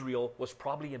Israel was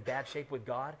probably in bad shape with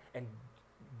God, and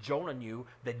Jonah knew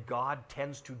that God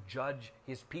tends to judge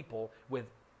his people with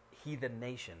heathen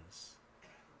nations.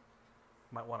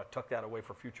 Might want to tuck that away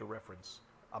for future reference,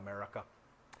 America.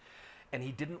 And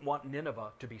he didn't want Nineveh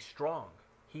to be strong.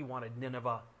 He wanted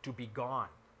Nineveh to be gone,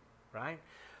 right?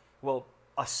 Well,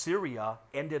 Assyria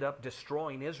ended up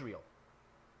destroying Israel,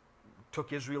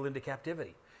 took Israel into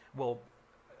captivity. Well,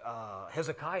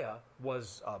 Hezekiah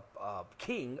was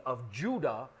king of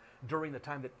Judah during the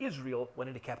time that Israel went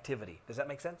into captivity. Does that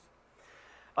make sense?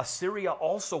 Assyria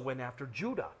also went after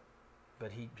Judah,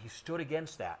 but he stood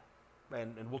against that.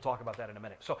 And we'll talk about that in a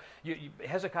minute. So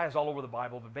Hezekiah is all over the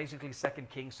Bible, but basically 2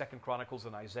 Kings, 2 Chronicles,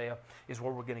 and Isaiah is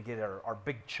where we're going to get our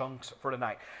big chunks for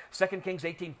tonight. 2 Kings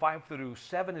 18:5 through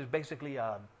 7 is basically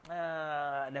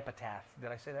an epitaph.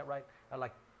 Did I say that right? I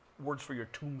like words for your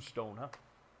tombstone, huh?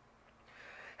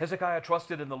 Hezekiah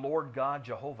trusted in the Lord God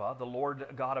Jehovah, the Lord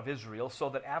God of Israel, so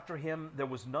that after him there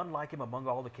was none like him among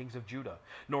all the kings of Judah,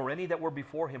 nor any that were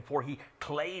before him, for he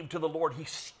clave to the Lord. He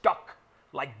stuck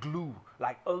like glue,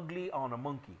 like ugly on a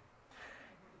monkey,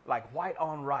 like white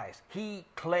on rice. He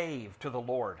clave to the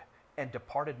Lord and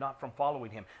departed not from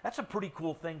following him. That's a pretty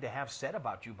cool thing to have said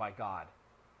about you by God.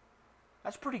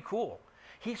 That's pretty cool.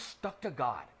 He stuck to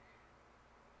God.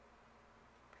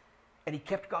 And he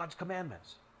kept God's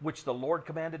commandments, which the Lord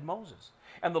commanded Moses.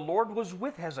 And the Lord was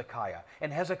with Hezekiah,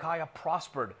 and Hezekiah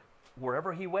prospered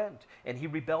wherever he went. And he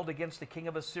rebelled against the king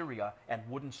of Assyria and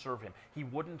wouldn't serve him. He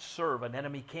wouldn't serve an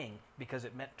enemy king because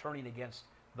it meant turning against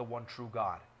the one true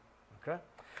God. Okay?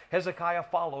 Hezekiah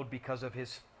followed because of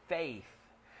his faith.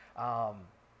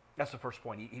 That's the first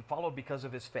point. He followed because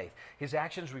of his faith. His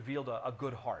actions revealed a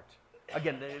good heart.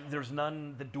 Again, there's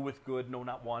none that doeth good, no,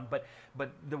 not one. But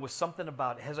there was something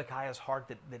about Hezekiah's heart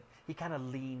that he kind of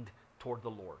leaned toward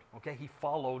the Lord. Okay? He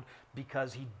followed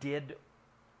because he did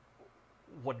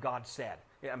what God said.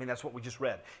 I mean, that's what we just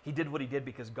read. He did what he did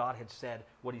because God had said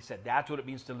what he said. That's what it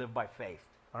means to live by faith.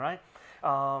 All right?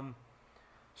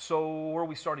 So where are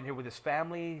we starting here with his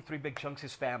family? 3 big chunks,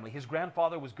 his family. His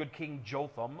grandfather was good King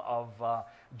Jotham of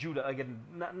Judah. Again,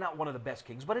 not one of the best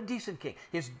kings, but a decent king.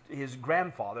 His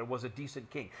grandfather was a decent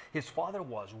king. His father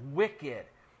was wicked.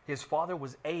 His father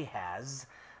was Ahaz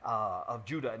of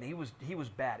Judah, and he was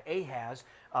bad. Ahaz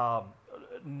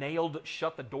nailed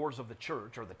shut the doors of the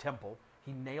church or the temple.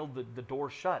 He nailed the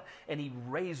doors shut, and he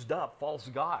raised up false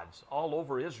gods all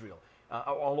over Israel.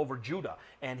 All over Judah,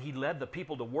 and he led the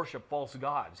people to worship false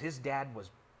gods. His dad was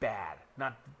bad,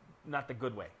 not the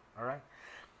good way, all right?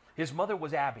 His mother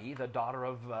was Abi, the daughter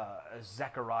of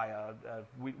Zechariah.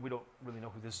 We don't really know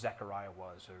who this Zechariah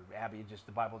was, or Abi,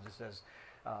 the Bible just says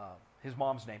his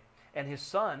mom's name. And his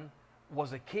son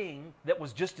was a king that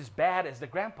was just as bad as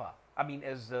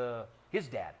as his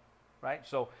dad, right?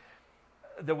 So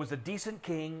there was a decent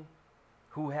king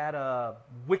who had a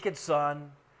wicked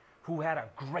son, who had a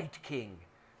great king,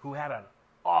 who had an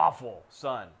awful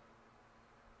son.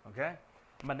 Okay?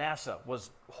 Manasseh was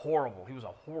horrible. He was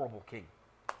a horrible king.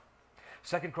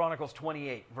 2 Chronicles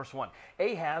 28, verse 1.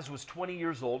 Ahaz was 20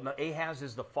 years old. Now, Ahaz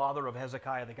is the father of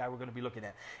Hezekiah, the guy we're going to be looking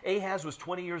at. Ahaz was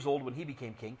 20 years old when he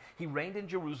became king. He reigned in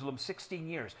Jerusalem 16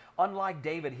 years. Unlike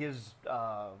David, his,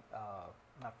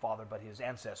 not father, but his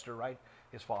ancestor, right?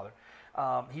 His father.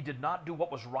 He did not do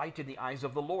what was right in the eyes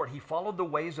of the Lord. He followed the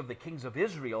ways of the kings of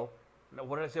Israel. Now,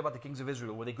 what did I say about the kings of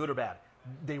Israel? Were they good or bad?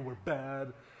 They were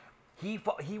bad. He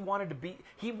wanted to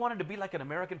be like an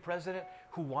American president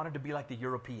who wanted to be like the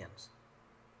Europeans.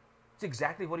 That's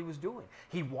exactly what he was doing.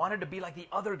 He wanted to be like the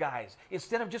other guys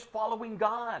instead of just following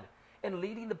God and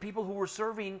leading the people who were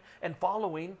serving and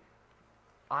following.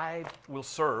 I will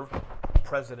serve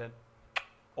President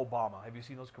Obama. Have you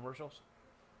seen those commercials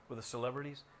with the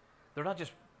celebrities? They're not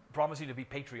just promising to be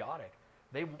patriotic.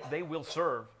 They will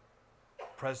serve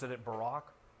President Barack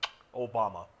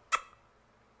Obama.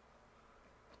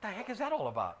 What the heck is that all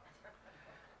about?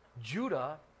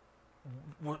 Judah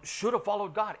should have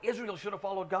followed God. Israel should have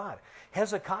followed God.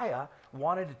 Hezekiah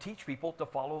wanted to teach people to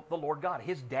follow the Lord God.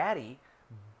 His daddy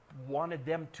wanted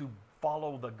them to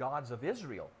follow the gods of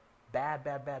Israel. Bad,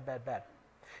 bad, bad, bad, bad.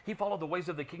 He followed the ways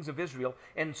of the kings of Israel,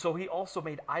 and so he also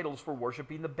made idols for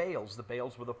worshiping the Baals. The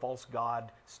Baals were the false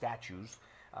god statues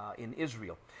in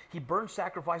Israel. He burned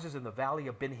sacrifices in the valley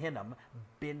of Ben Hinnom.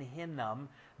 Ben Hinnom,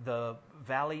 the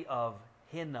valley of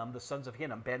Hinnom, the sons of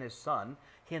Hinnom, Ben his son,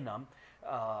 Hinnom,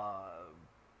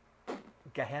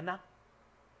 Gehenna.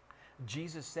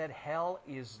 Jesus said hell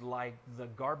is like the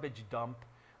garbage dump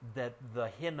that the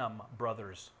Hinnom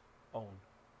brothers own.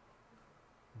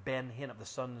 Ben Hinnom, the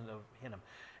son of Hinnom.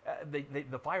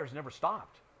 The fires never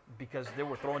stopped because they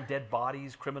were throwing dead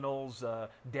bodies, criminals,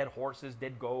 dead horses,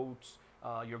 dead goats,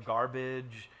 your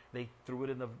garbage. They threw it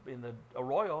in the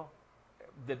arroyo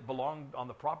that belonged on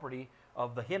the property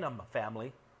of the Hinnom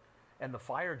family, and the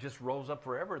fire just rose up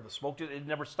forever. The smoke, it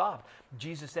never stopped.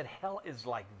 Jesus said hell is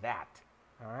like that.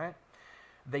 All right?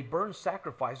 They burned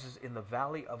sacrifices in the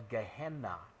valley of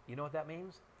Gehenna. You know what that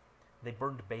means? They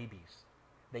burned babies.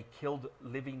 They killed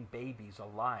living babies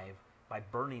alive by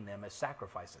burning them as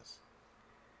sacrifices.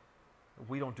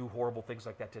 We don't do horrible things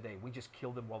like that today. We just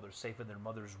kill them while they're safe in their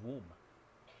mother's womb.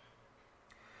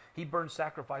 He burned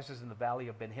sacrifices in the valley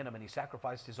of Ben Hinnom, and he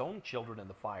sacrificed his own children in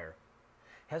the fire.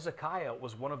 Hezekiah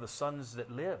was one of the sons that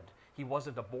lived. He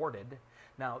wasn't aborted.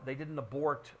 Now, they didn't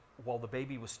abort while the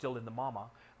baby was still in the mama.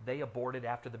 They aborted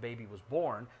after the baby was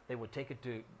born. They would take it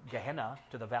to Gehenna,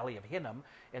 to the valley of Hinnom,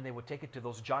 and they would take it to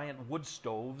those giant wood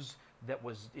stoves that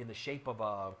was in the shape of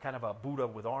a kind of a Buddha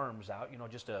with arms out, you know,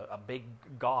 just a big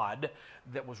god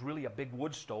that was really a big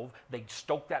wood stove. They'd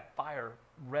stoke that fire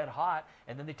red hot,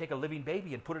 and then they'd take a living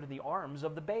baby and put it in the arms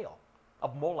of the Baal,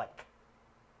 of Molech.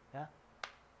 Yeah?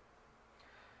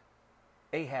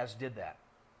 Ahaz did that,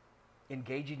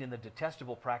 engaging in the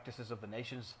detestable practices of the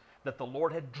nations that the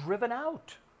Lord had driven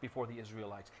out before the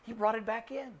Israelites. He brought it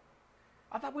back in.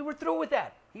 I thought we were through with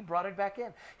that. He brought it back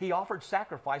in. He offered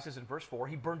sacrifices in verse 4.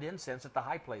 He burned incense at the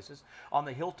high places, on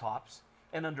the hilltops,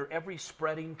 and under every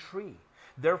spreading tree.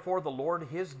 Therefore the Lord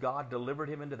his God delivered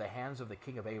him into the hands of the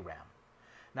king of Aram.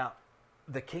 Now,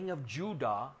 the king of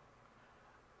Judah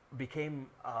became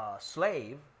a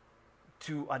slave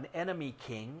to an enemy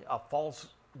king, a false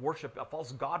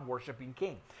God worshiping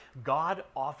king. God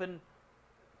often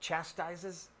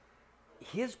chastises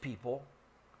his people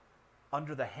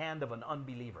under the hand of an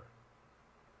unbeliever.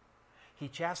 He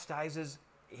chastises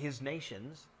his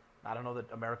nations. I don't know that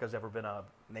America's ever been a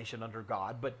nation under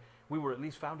God, but we were at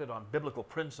least founded on biblical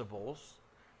principles.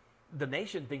 The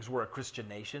nation thinks we're a Christian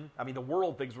nation. I mean, the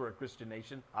world thinks we're a Christian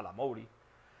nation, a la Modi.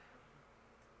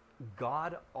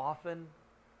 God often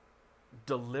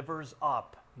delivers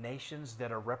up nations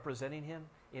that are representing him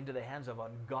into the hands of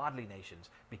ungodly nations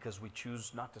because we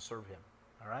choose not to serve him.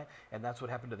 All right? And that's what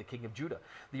happened to the king of Judah.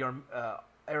 The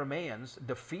Arameans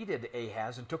defeated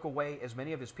Ahaz and took away as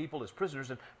many of his people as prisoners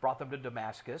and brought them to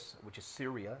Damascus, which is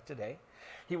Syria today.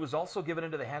 He was also given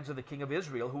into the hands of the king of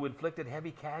Israel, who inflicted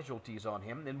heavy casualties on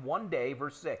him. In one day,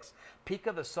 verse 6,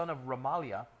 Pekah the son of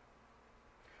Ramaliah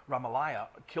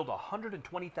killed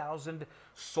 120,000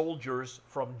 soldiers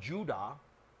from Judah.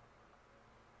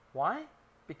 Why?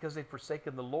 Because they'd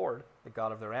forsaken the Lord, the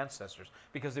God of their ancestors,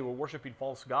 because they were worshiping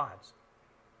false gods.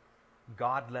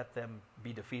 God let them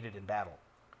be defeated in battle.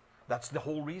 That's the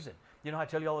whole reason. You know, I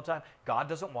tell you all the time, God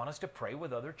doesn't want us to pray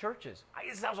with other churches.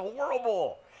 It sounds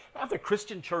horrible. Now, they're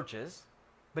Christian churches,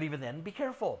 but even then, be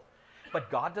careful. But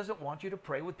God doesn't want you to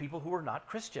pray with people who are not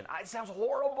Christian. It sounds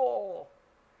horrible.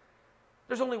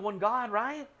 There's only one God,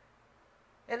 right?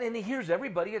 And he hears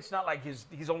everybody. It's not like he's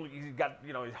got,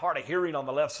 you know, his hard of hearing on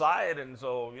the left side, and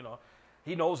so, you know,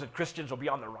 he knows that Christians will be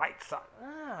on the right side.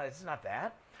 It's not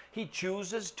that. He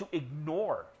chooses to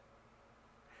ignore.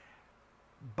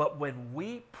 But when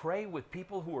we pray with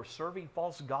people who are serving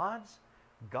false gods,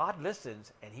 God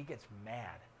listens and he gets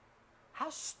mad. How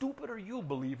stupid are you,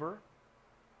 believer?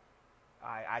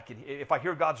 If I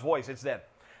hear God's voice, it's then.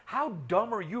 How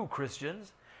dumb are you,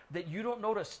 Christians, that you don't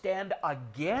know to stand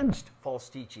against false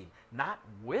teaching, not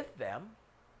with them,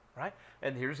 right?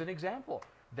 And here's an example.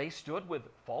 They stood with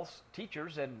false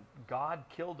teachers, and God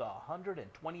killed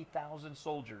 120,000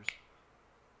 soldiers.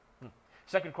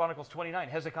 2 Chronicles 29,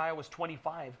 Hezekiah was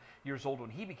 25 years old when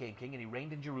he became king, and he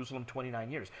reigned in Jerusalem 29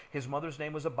 years. His mother's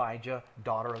name was Abijah,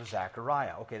 daughter of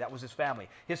Zechariah. Okay, that was his family.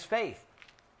 His faith.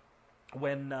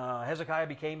 When Hezekiah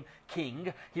became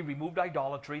king, he removed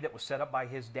idolatry that was set up by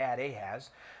his dad Ahaz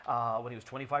when he was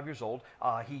 25 years old.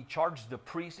 He charged the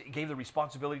priests, gave the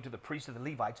responsibility to the priests and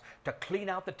the Levites to clean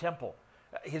out the temple.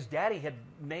 His daddy had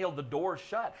nailed the doors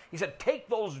shut. He said, take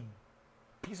those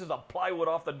pieces of plywood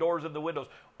off the doors and the windows,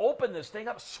 open this thing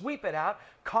up, sweep it out,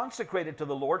 consecrate it to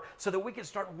the Lord so that we can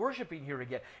start worshiping here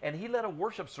again. And he led a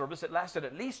worship service that lasted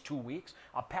at least 2 weeks,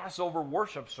 a Passover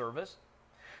worship service.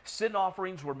 Sin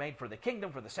offerings were made for the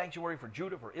kingdom, for the sanctuary, for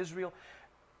Judah, for Israel.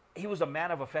 He was a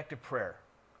man of effective prayer.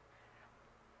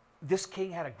 This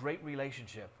king had a great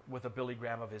relationship with a Billy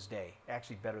Graham of his day.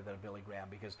 Actually better than a Billy Graham,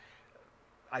 because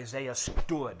Isaiah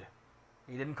stood.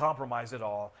 He didn't compromise at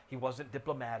all. He wasn't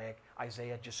diplomatic.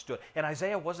 Isaiah just stood. And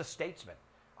Isaiah was a statesman.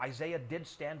 Isaiah did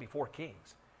stand before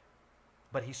kings.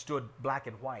 But he stood black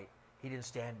and white. He didn't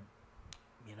stand,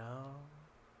 you know,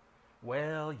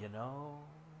 well, you know.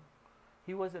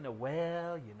 He wasn't a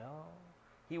well, you know.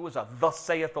 He was a thus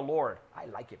saith the Lord. I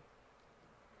like him.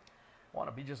 I want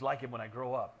to be just like him when I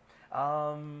grow up.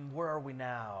 Where are we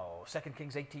now? 2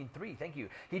 Kings 18:3. Thank you.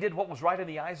 He did what was right in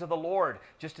the eyes of the Lord,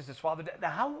 just as his father did.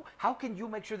 Now, how can you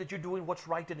make sure that you're doing what's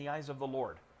right in the eyes of the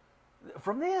Lord?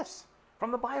 From this,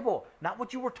 from the Bible. Not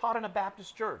what you were taught in a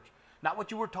Baptist church. Not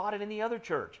what you were taught in any other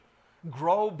church.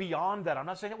 Grow beyond that. I'm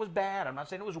not saying it was bad. I'm not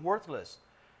saying it was worthless.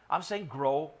 I'm saying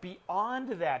grow beyond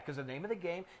that, because the name of the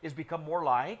game is become more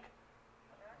like.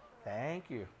 Thank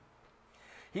you.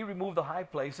 He removed the high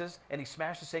places, and he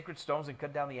smashed the sacred stones and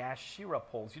cut down the Asherah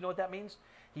poles. You know what that means?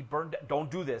 He burned.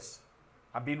 Don't do this.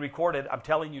 I'm being recorded. I'm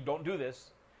telling you, don't do this.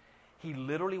 He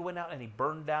literally went out and he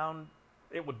burned down.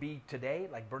 It would be today,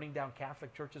 like burning down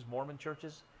Catholic churches, Mormon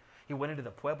churches. He went into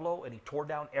the Pueblo and he tore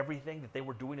down everything that they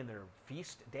were doing in their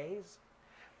feast days.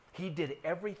 He did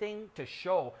everything to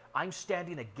show, I'm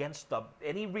standing against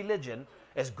any religion,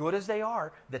 as good as they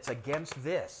are, that's against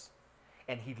this.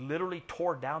 And he literally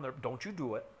tore down their, don't you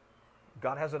do it.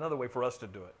 God has another way for us to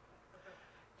do it.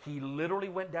 He literally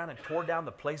went down and tore down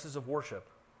the places of worship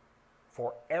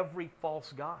for every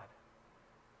false god.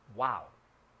 Wow.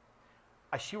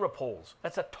 Asherah poles,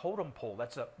 that's a totem pole.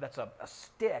 That's a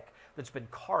stick that's been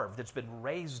carved, that's been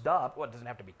raised up. Well, it doesn't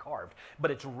have to be carved,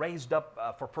 but it's raised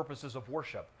up for purposes of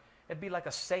worship. It'd be like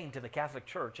a saint in the Catholic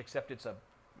Church, except it's a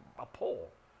pole.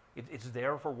 It's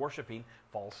there for worshiping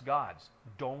false gods.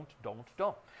 Don't.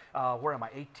 Where am I?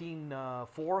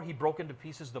 18:4. He broke into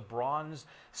pieces the bronze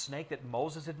snake that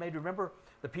Moses had made. Remember,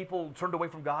 the people turned away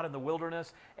from God in the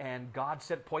wilderness, and God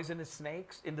sent poisonous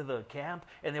snakes into the camp,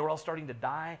 and they were all starting to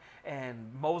die.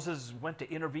 And Moses went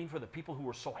to intervene for the people who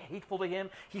were so hateful to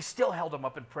him. He still held them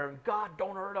up in prayer. God,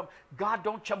 don't hurt them. God,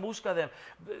 don't chamuska them.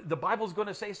 The Bible's going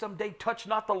to say someday, touch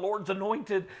not the Lord's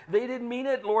anointed. They didn't mean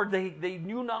it, Lord. They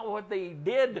knew not what they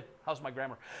did. How's my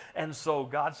grammar? And so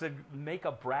God said, make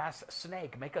a brass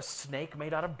snake. Make a snake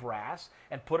made out of brass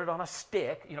and put it on a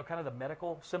stick, you know, kind of the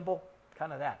medical symbol,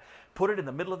 kind of that. Put it in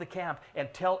the middle of the camp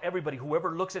and tell everybody,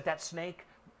 whoever looks at that snake,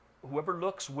 whoever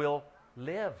looks will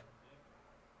live.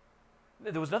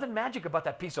 There was nothing magic about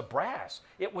that piece of brass.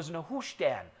 It was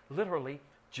Nehushtan, literally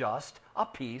just a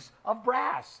piece of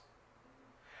brass.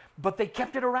 But they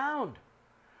kept it around.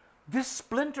 This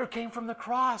splinter came from the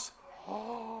cross.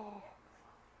 Oh.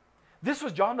 This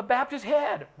was John the Baptist's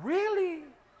head. Really?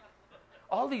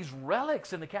 All these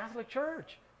relics in the Catholic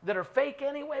Church that are fake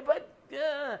anyway, but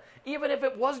even if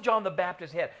it was John the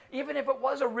Baptist's head, even if it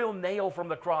was a real nail from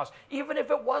the cross, even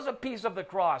if it was a piece of the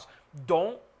cross,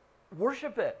 don't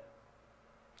worship it.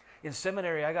 In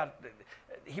seminary,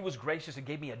 he was gracious and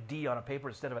gave me a D on a paper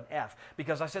instead of an F,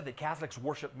 because I said that Catholics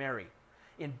worship Mary.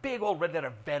 In big old red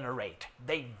letter, venerate.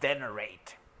 They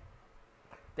venerate.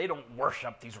 They don't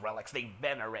worship these relics. They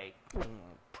venerate.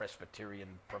 Presbyterian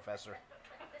professor.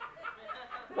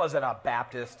 Wasn't a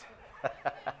Baptist.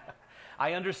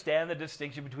 I understand the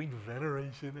distinction between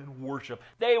veneration and worship.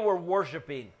 They were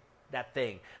worshiping that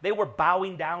thing. They were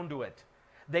bowing down to it.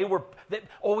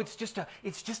 It's just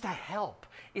a help.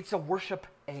 It's a worship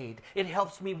aid. It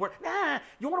helps me work.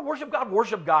 You want to worship God?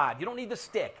 Worship God. You don't need the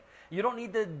stick. You don't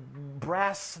need the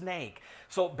brass snake.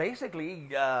 So basically,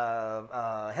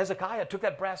 Hezekiah took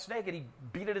that brass snake and he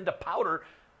beat it into powder.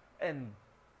 And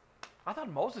I thought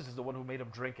Moses is the one who made him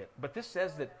drink it. But this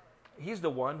says that he's the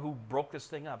one who broke this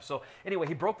thing up. So anyway,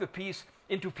 he broke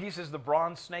into pieces the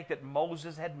bronze snake that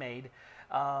Moses had made.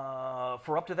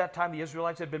 For up to that time, the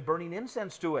Israelites had been burning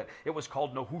incense to it. It was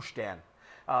called Nehushtan.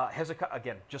 Hezekiah,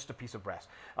 again, just a piece of brass.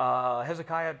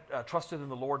 Hezekiah trusted in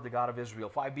the Lord, the God of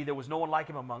Israel. 5b, there was no one like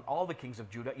him among all the kings of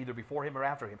Judah, either before him or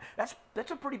after him. That's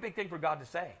a pretty big thing for God to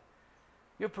say.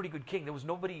 You're a pretty good king. There was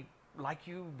nobody like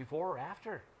you before or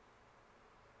after.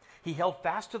 He held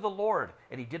fast to the Lord,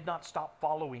 and he did not stop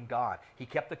following God. He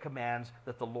kept the commands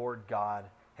that the Lord God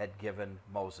had given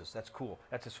Moses. That's cool.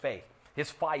 That's his faith. His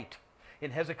fight.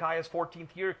 In Hezekiah's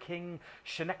 14th year, King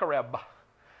Sennacherib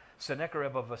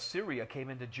of Assyria came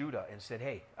into Judah and said,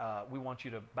 hey, we want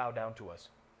you to bow down to us.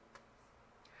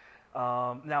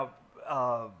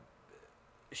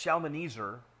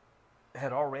 Shalmaneser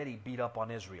had already beat up on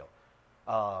Israel.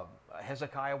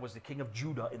 Hezekiah was the king of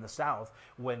Judah in the south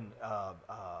when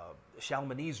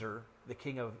Shalmaneser, the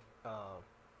king of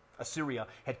Assyria,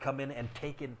 had come in and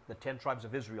taken the 10 tribes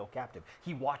of Israel captive.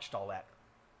 He watched all that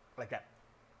like that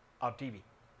on TV.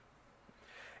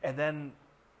 And then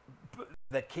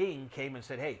the king came and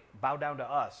said, hey, bow down to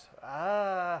us.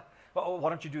 Well, why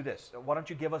don't you do this? Why don't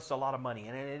you give us a lot of money?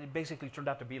 And it basically turned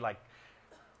out to be like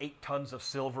 8 tons of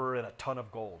silver and a ton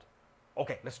of gold.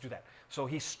 Okay, let's do that. So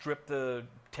he stripped the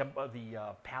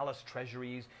palace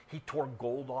treasuries. He tore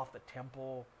gold off the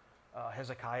temple.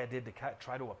 Hezekiah did to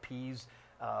try to appease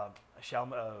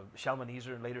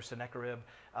Shalmaneser and later Sennacherib.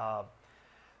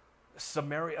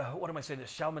 Samaria, what am I saying?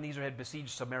 Shalmaneser had besieged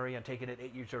Samaria and taken it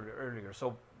 8 years earlier.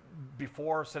 So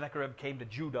before Sennacherib came to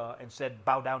Judah and said,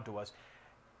 bow down to us,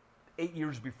 8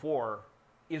 years before,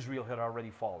 Israel had already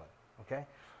fallen. Okay?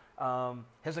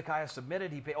 Hezekiah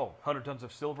submitted. He paid 100 tons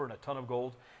of silver and a ton of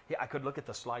gold. I could look at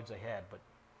the slides ahead, but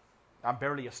I'm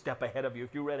barely a step ahead of you.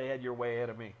 If you read ahead, you're way ahead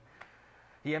of me.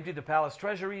 He emptied the palace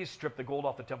treasuries, stripped the gold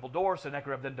off the temple door.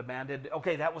 Sennacherib then demanded,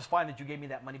 okay, that was fine that you gave me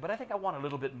that money, but I think I want a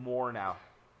little bit more now.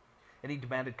 And he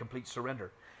demanded complete surrender.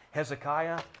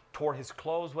 Hezekiah tore his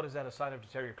clothes. What is that, a sign of to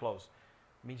tear your clothes?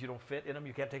 It means you don't fit in them?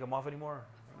 You can't take them off anymore?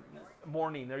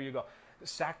 Mourning, there you go.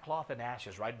 Sackcloth and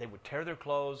ashes, right? They would tear their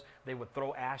clothes. They would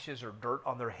throw ashes or dirt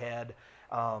on their head.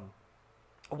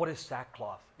 What is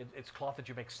sackcloth? It's cloth that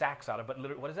you make sacks out of, but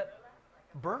literally, what is it?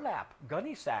 Burlap.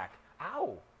 Gunny sack.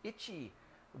 Ow, itchy.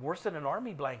 Worse than an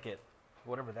army blanket.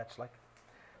 Whatever that's like.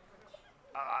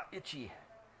 Itchy.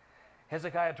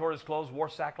 Hezekiah tore his clothes, wore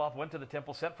sackcloth, went to the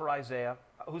temple, sent for Isaiah.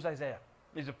 Who's Isaiah?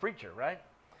 He's a preacher, right?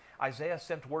 Isaiah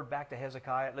sent word back to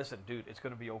Hezekiah, listen, dude, it's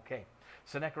going to be okay.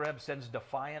 Sennacherib sends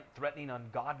defiant, threatening,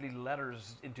 ungodly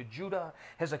letters into Judah.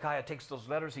 Hezekiah takes those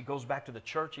letters. He goes back to the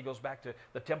church. He goes back to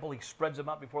the temple. He spreads them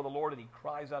out before the Lord, and he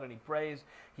cries out and he prays.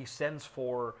 He sends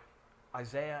for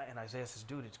Isaiah, and Isaiah says,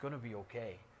 dude, it's going to be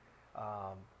okay.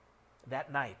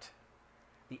 That night,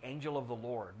 the angel of the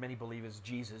Lord, many believe is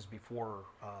Jesus before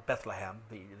Bethlehem,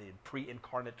 the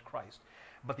pre-incarnate Christ.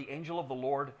 But the angel of the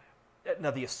Lord,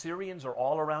 now the Assyrians are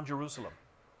all around Jerusalem.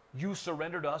 You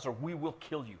surrender to us or we will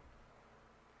kill you.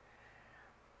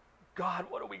 God,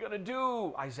 what are we going to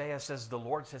do? Isaiah says, the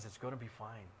Lord says it's going to be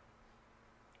fine.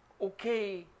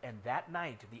 Okay. And that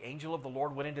night, the angel of the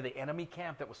Lord went into the enemy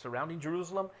camp that was surrounding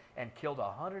Jerusalem and killed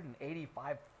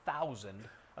 185,000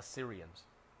 Assyrians.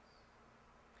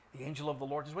 The angel of the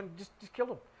Lord just went, just killed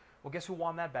them. Well, guess who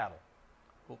won that battle?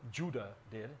 Well, Judah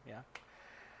did, yeah.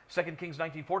 2 Kings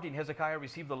 19:14, Hezekiah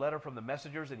received the letter from the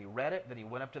messengers and he read it. Then he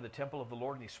went up to the temple of the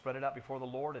Lord and he spread it out before the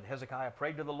Lord. And Hezekiah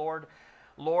prayed to the Lord,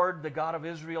 Lord, the God of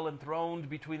Israel, enthroned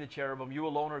between the cherubim, you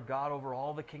alone are God over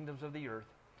all the kingdoms of the earth.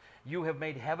 You have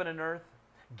made heaven and earth.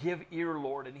 Give ear,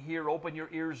 Lord, and hear. Open your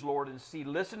ears, Lord, and see.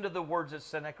 Listen to the words that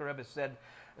Sennacherib has said,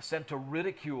 sent to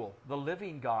ridicule the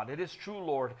living God. It is true,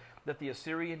 Lord, that the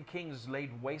Assyrian kings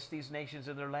laid waste these nations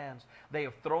in their lands. They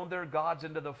have thrown their gods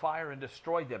into the fire and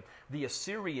destroyed them. The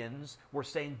Assyrians were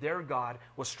saying their God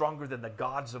was stronger than the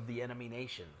gods of the enemy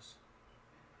nations.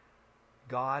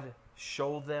 God,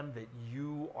 show them that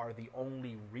you are the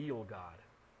only real God.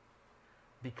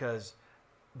 Because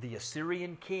the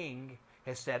Assyrian king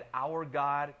has said, our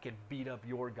God can beat up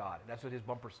your God. And that's what his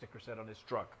bumper sticker said on his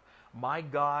truck. My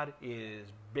God is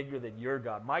bigger than your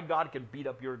God. My God can beat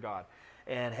up your God.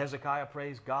 And Hezekiah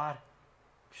prays, God,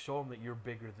 show them that you're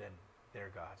bigger than their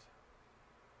gods.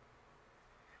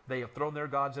 They have thrown their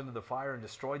gods into the fire and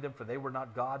destroyed them, for they were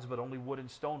not gods, but only wood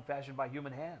and stone fashioned by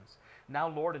human hands. Now,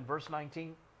 Lord, in verse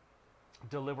 19,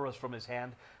 deliver us from his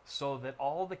hand, so that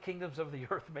all the kingdoms of the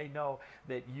earth may know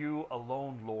that you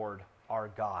alone, Lord, are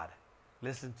God.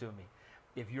 Listen to me.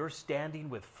 If you're standing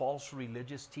with false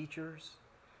religious teachers,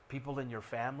 people in your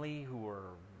family who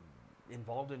are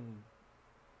involved in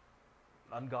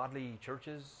ungodly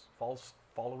churches,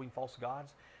 following false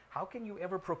gods, how can you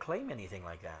ever proclaim anything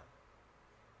like that?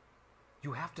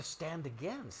 You have to stand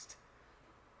against.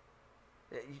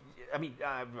 I mean,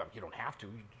 you don't have to.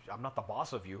 I'm not the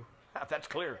boss of you. That's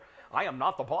clear. I am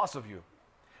not the boss of you.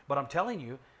 But I'm telling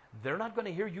you, they're not going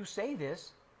to hear you say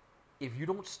this if you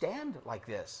don't stand like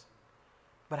this.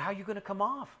 But how are you going to come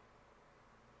off?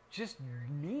 Just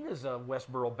mean as a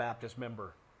Westboro Baptist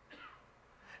member.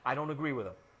 I don't agree with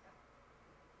them.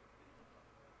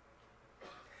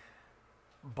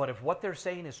 But if what they're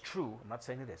saying is true, I'm not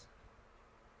saying it is.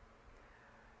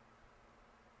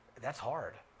 That's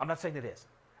hard. I'm not saying it is.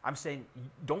 I'm saying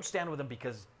don't stand with them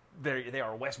because they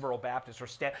are Westboro Baptists, or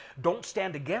don't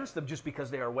stand against them just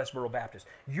because they are Westboro Baptists.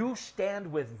 You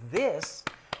stand with this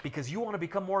because you want to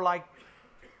become more like,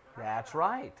 that's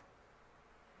right.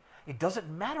 It doesn't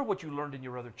matter what you learned in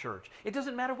your other church. It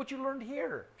doesn't matter what you learned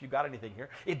here. If you got anything here,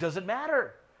 it doesn't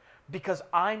matter. Because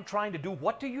I'm trying to do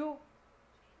what to you?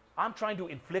 I'm trying to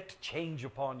inflict change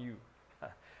upon you.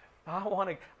 I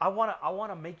want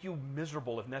to make you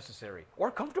miserable if necessary,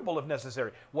 or comfortable if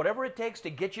necessary. Whatever it takes to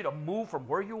get you to move from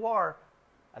where you are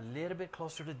a little bit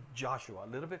closer to Joshua, a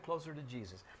little bit closer to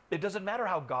Jesus. It doesn't matter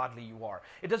how godly you are.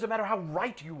 It doesn't matter how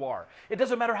right you are. It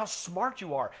doesn't matter how smart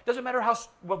you are. It doesn't matter how,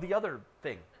 well, the other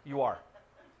thing you are.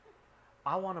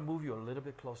 I want to move you a little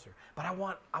bit closer. But I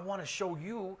want to show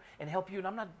you and help you, and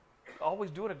I'm not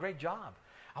always doing a great job.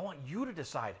 I want you to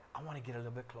decide, I want to get a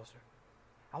little bit closer.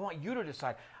 I want you to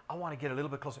decide, I want to get a little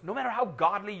bit closer. No matter how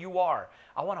godly you are,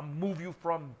 I want to move you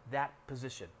from that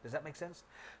position. Does that make sense?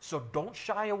 So don't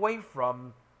shy away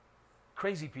from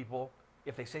crazy people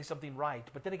if they say something right.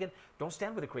 But then again, don't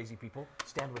stand with the crazy people.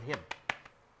 Stand with Him.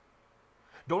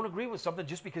 Don't agree with something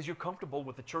just because you're comfortable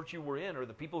with the church you were in or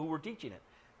the people who were teaching it.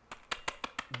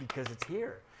 Because it's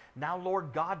here. Now,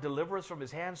 Lord God, deliver us from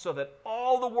His hand so that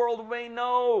all the world may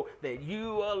know that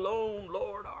You alone,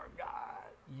 Lord, are God.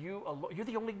 You alone. You're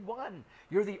the only one.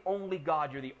 You're the only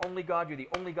God. You're the only God. You're the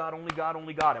only God, only God,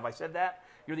 only God. Have I said that?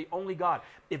 You're the only God.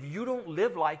 If you don't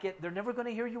live like it, they're never going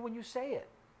to hear you when you say it.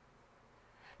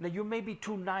 Now, you may be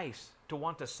too nice to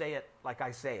want to say it like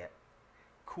I say it.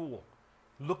 Cool.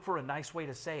 Look for a nice way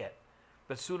to say it.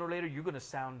 But sooner or later, you're going to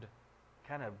sound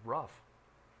kind of rough,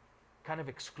 kind of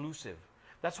exclusive.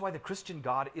 That's why the Christian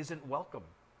God isn't welcome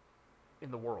in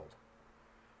the world.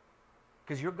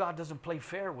 Because your God doesn't play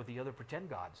fair with the other pretend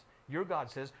gods. Your God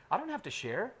says, I don't have to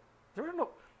share. There are no...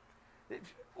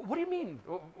 What do you mean?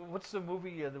 What's the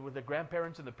movie with the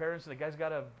grandparents and the parents and the guy's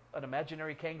got an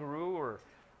imaginary kangaroo? Or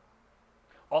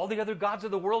all the other gods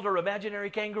of the world are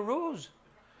imaginary kangaroos.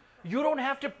 You don't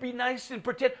have to be nice and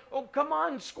pretend. Oh, come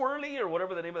on, Squirrely, or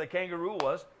whatever the name of the kangaroo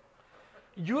was.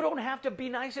 You don't have to be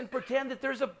nice and pretend that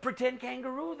there's a pretend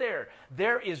kangaroo there.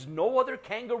 There is no other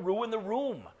kangaroo in the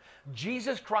room.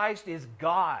 Jesus Christ is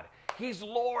God. He's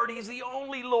Lord. He's the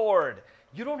only Lord.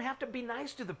 You don't have to be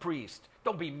nice to the priest.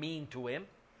 Don't be mean to him.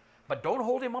 But don't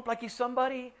hold him up like he's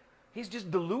somebody. He's just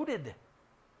deluded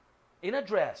in a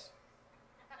dress.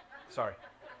 Sorry.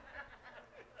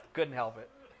 Couldn't help it.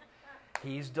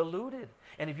 He's deluded.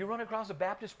 And if you run across a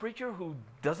Baptist preacher who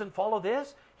doesn't follow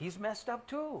this, he's messed up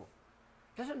too.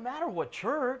 Doesn't matter what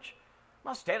church.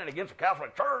 I'm not standing against the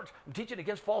Catholic Church. I'm teaching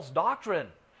against false doctrine.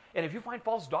 And if you find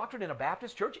false doctrine in a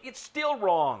Baptist church, it's still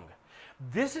wrong.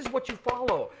 This is what you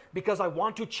follow because I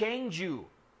want to change you.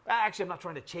 Actually, I'm not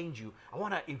trying to change you. I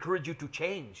want to encourage you to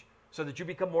change so that you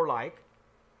become more like.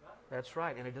 That's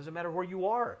right. And it doesn't matter where you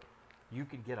are. You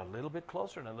can get a little bit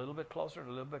closer and a little bit closer and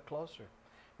a little bit closer.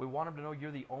 We want them to know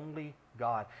you're the only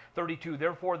God. 32,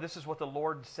 therefore, this is what the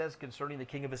Lord says concerning the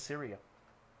king of Assyria.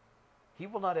 He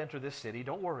will not enter this city.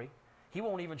 Don't worry. He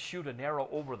won't even shoot an arrow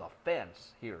over the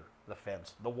fence here. The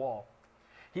fence, the wall.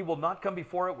 He will not come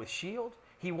before it with shield.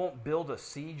 He won't build a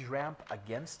siege ramp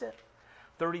against it.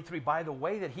 33, by the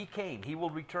way that he came, he will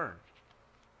return.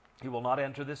 He will not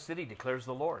enter this city, declares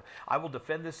the Lord. I will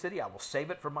defend this city. I will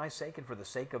save it for my sake and for the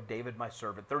sake of David, my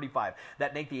servant. 35,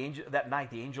 that night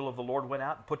the angel of the Lord went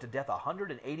out and put to death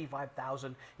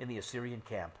 185,000 in the Assyrian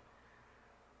camp.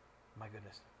 My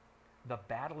goodness. The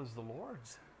battle is the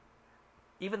Lord's.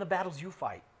 Even the battles you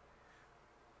fight.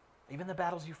 Even the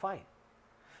battles you fight.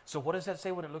 So what does that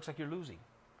say when it looks like you're losing?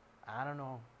 I don't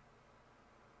know.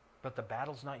 But the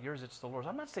battle's not yours, it's the Lord's.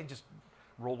 I'm not saying just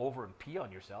roll over and pee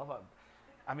on yourself.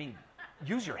 I mean,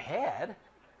 use your head.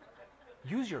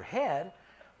 Use your head.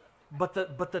 But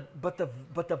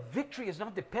the victory is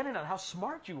not dependent on how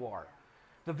smart you are.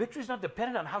 The victory is not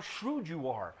dependent on how shrewd you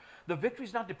are. The victory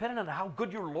is not dependent on how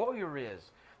good your lawyer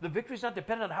is. The victory is not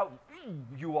dependent on how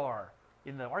you are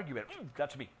in the argument.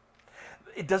 That's me.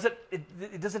 It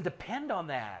doesn't depend on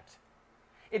that.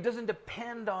 It doesn't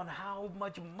depend on how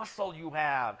much muscle you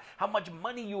have, how much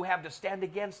money you have to stand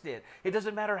against it. It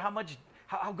doesn't matter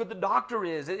how good the doctor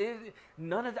is.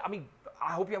 None of that. I mean,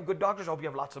 I hope you have good doctors. I hope you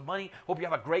have lots of money. Hope you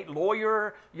have a great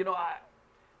lawyer.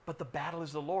 But the battle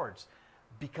is the Lord's,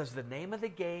 because the name of the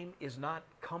game is not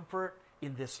comfort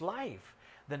in this life.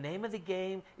 The name of the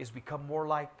game is become more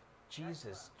like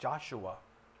Jesus, Joshua.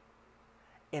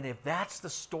 And if that's the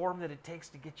storm that it takes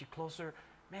to get you closer,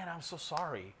 man, I'm so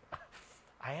sorry.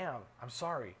 I am. I'm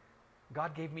sorry.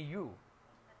 God gave me you.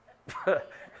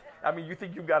 I mean, you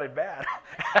think you got it bad.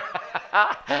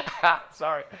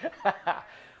 Sorry.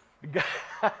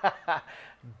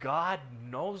 God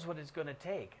knows what it's going to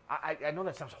take. I know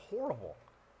that sounds horrible.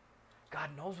 God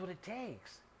knows what it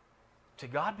takes. To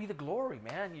God be the glory,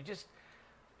 man.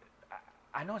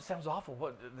 I know it sounds awful,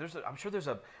 but I'm sure there's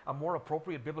a more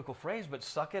appropriate biblical phrase, but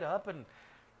suck it up and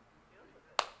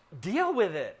deal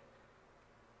with it.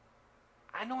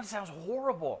 I know it sounds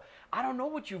horrible. I don't know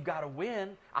what you've got to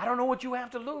win. I don't know what you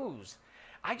have to lose.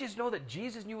 I just know that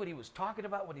Jesus knew what he was talking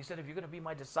about when he said, if you're going to be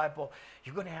my disciple,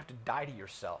 you're going to have to die to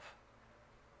yourself.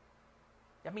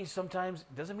 That means sometimes,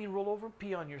 doesn't mean roll over and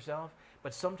pee on yourself,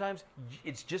 but sometimes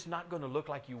it's just not going to look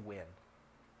like you win.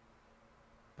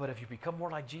 But if you become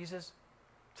more like Jesus,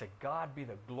 to God be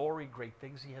the glory, great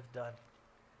things he hath done.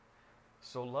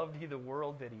 So loved he the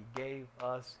world that he gave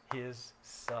us his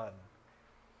Son,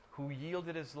 who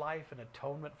yielded his life in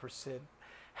atonement for sin,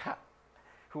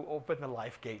 who opened the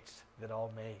life gates that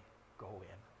all may go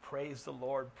in. Praise the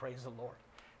Lord, praise the Lord.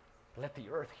 Let the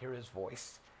earth hear his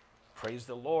voice. Praise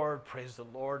the Lord,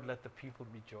 let the people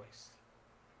rejoice.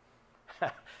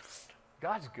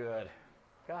 God's good.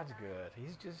 God's good.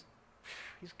 He's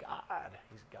God.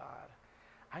 He's God.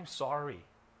 I'm sorry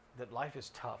that life is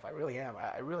tough. I really am.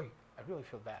 I really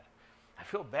feel bad. I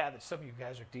feel bad that some of you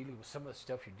guys are dealing with some of the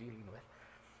stuff you're dealing with.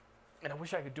 And I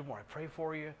wish I could do more. I pray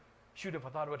for you. Shoot, if I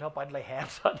thought it would help, I'd lay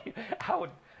hands on you. I would,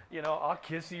 I'll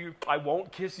kiss you. I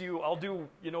won't kiss you. I'll do,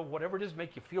 whatever it is,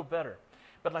 make you feel better.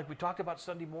 But like we talked about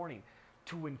Sunday morning,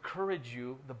 to encourage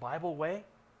you the Bible way,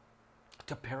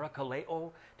 to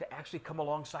parakaleo, to actually come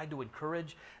alongside to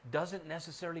encourage, doesn't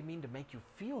necessarily mean to make you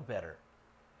feel better.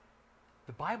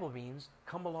 The Bible means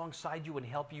come alongside you and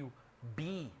help you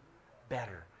be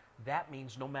better. That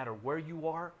means no matter where you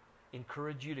are,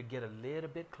 encourage you to get a little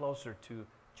bit closer to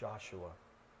Joshua.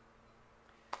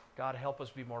 God, help us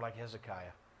be more like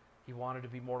Hezekiah. He wanted to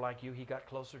be more like you. He got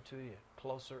closer to you,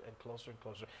 closer and closer and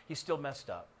closer. He's still messed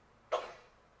up.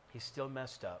 He's still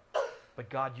messed up. But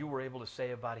God, you were able to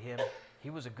say about him, he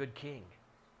was a good king.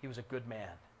 He was a good man.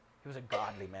 He was a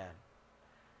godly man.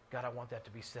 God, I want that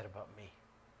to be said about me.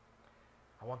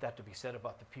 I want that to be said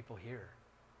about the people here.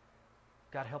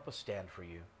 God, help us stand for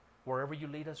you. Wherever you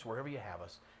lead us, wherever you have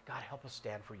us, God, help us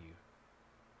stand for you.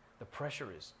 The pressure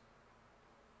is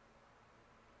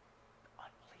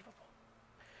unbelievable.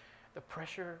 The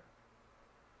pressure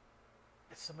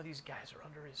that some of these guys are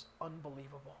under is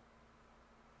unbelievable.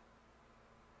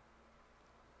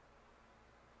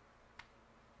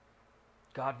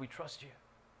 God, we trust you.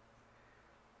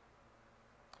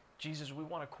 Jesus, we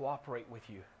want to cooperate with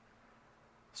you.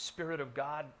 Spirit of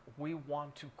God, we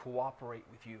want to cooperate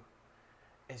with you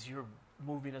as you're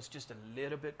moving us just a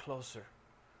little bit closer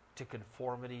to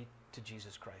conformity to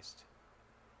Jesus Christ.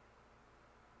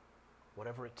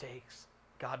 Whatever it takes.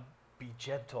 God, be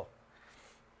gentle.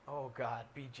 Oh, God,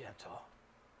 be gentle.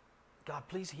 God,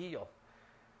 please heal.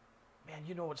 Man,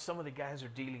 you know what some of the guys are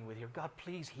dealing with here. God,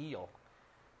 please heal.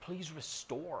 Please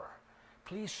restore.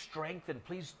 Please strengthen.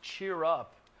 Please cheer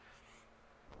up.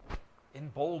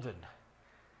 Embolden.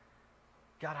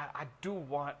 God, I do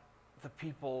want the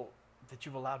people that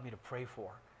you've allowed me to pray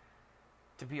for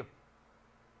to be a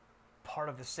part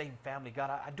of the same family. God,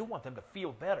 I do want them to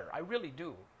feel better. I really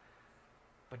do.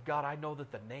 But God, I know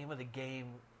that the name of the game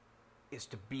is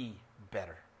to be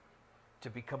better, to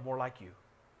become more like you.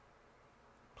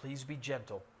 Please be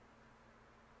gentle,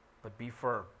 but be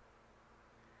firm.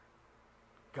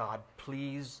 God,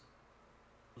 please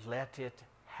let it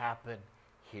happen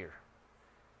here.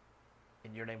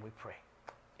 In your name we pray.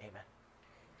 Amen.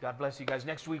 God bless you guys.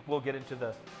 Next week we'll get into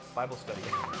the Bible study.